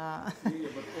field, and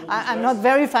I'm not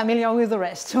very familiar with the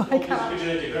rest. So I can't.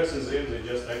 Epigenetic drugs in the end, they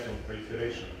just act on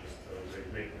proliferation. So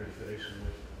they make proliferation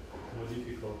more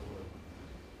difficult.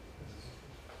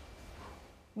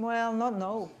 Well, no.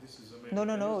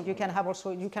 No. You can have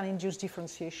also, you can induce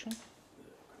differentiation.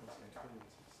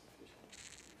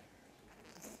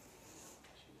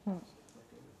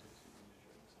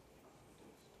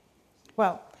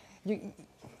 Well,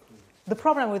 the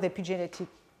problem with epigenetic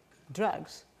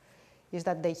drugs is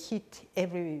that they hit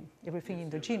everything in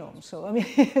the genome. So I mean,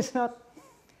 it's not.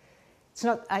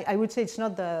 I would say it's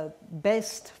not the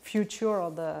best future or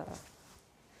the.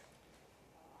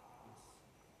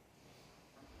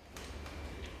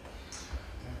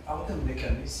 Are the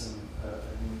mechanism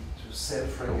to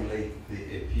self-regulate the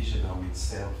epigenome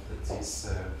itself that is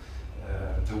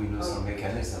do we know some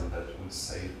mechanism that would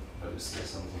say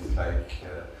something like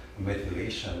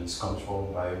methylation is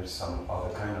controlled by some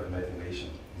other kind of methylation?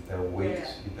 Is there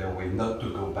a way not to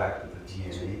go back to the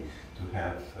DNA to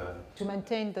have to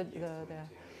maintain the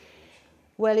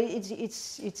well,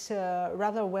 it's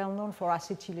rather well known for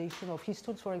acetylation of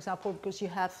histones, for example, because you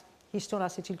have histone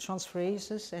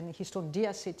acetyltransferases and histone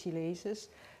deacetylases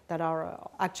that are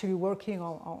actually working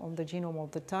on the genome all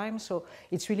the time. So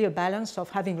it's really a balance of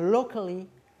having locally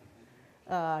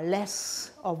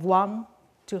less of one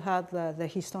to have the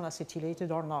histone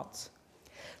acetylated or not.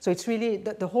 So it's really,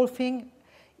 the whole thing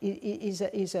is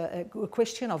a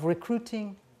question of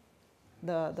recruiting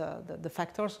the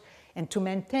factors, and to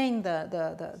maintain the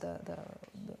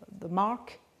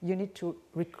mark, you need to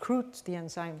recruit the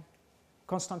enzyme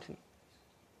constantly,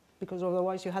 because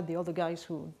otherwise you had the other guys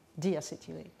who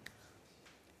deacetylate.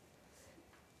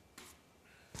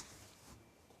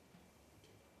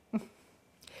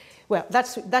 Well,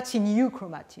 that's in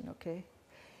euchromatin, okay?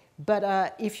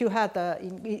 But if you had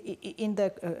in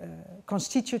the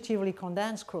constitutively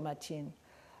condensed chromatin,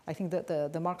 I think that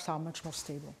the marks are much more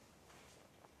stable.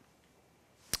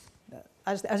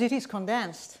 As it is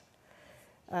condensed,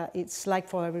 it's like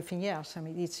for everything else. I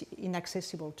mean, it's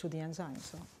inaccessible to the enzyme.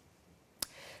 So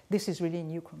this is really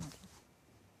new chromatin.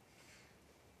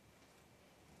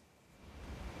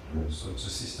 So it's a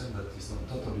system that is not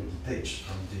totally detached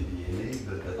from the DNA,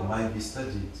 but that might be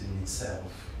studied in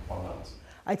itself or not.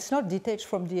 It's not detached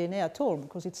from DNA at all,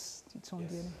 because it's on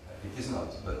DNA. It is not,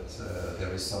 but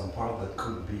there is some part that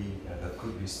could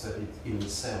be studied in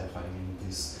itself. I mean,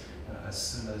 this as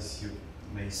soon as you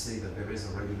may say that there is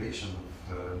a regulation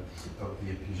of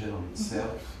the epigenome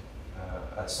itself,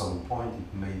 at some point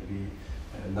it may be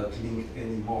not linked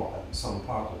anymore. Some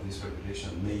part of this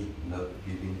regulation may not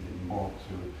be linked anymore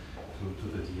to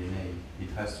the DNA. It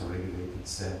has to regulate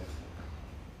itself.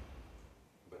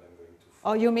 But I'm going to.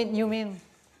 Oh, you mean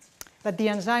that the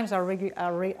enzymes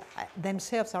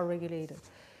themselves are regulated?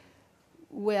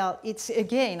 Well, it's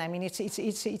again, I mean,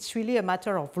 it's really a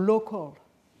matter of local,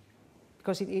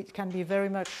 because it can be very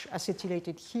much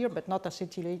acetylated here, but not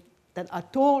acetylated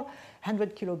at all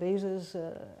 100 kilobases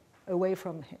away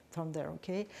from there.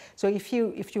 Okay, so if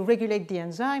you regulate the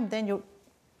enzyme, then you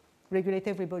regulate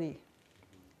everybody.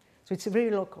 So it's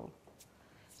very local.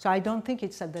 So I don't think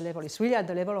it's at the level. It's really at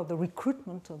the level of the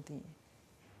recruitment of the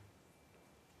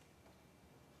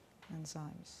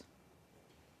enzymes.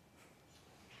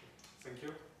 Thank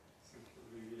you. Thank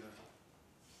you. We will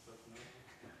stop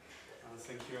now. And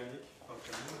thank you, Annick, for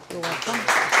coming. You're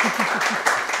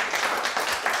welcome.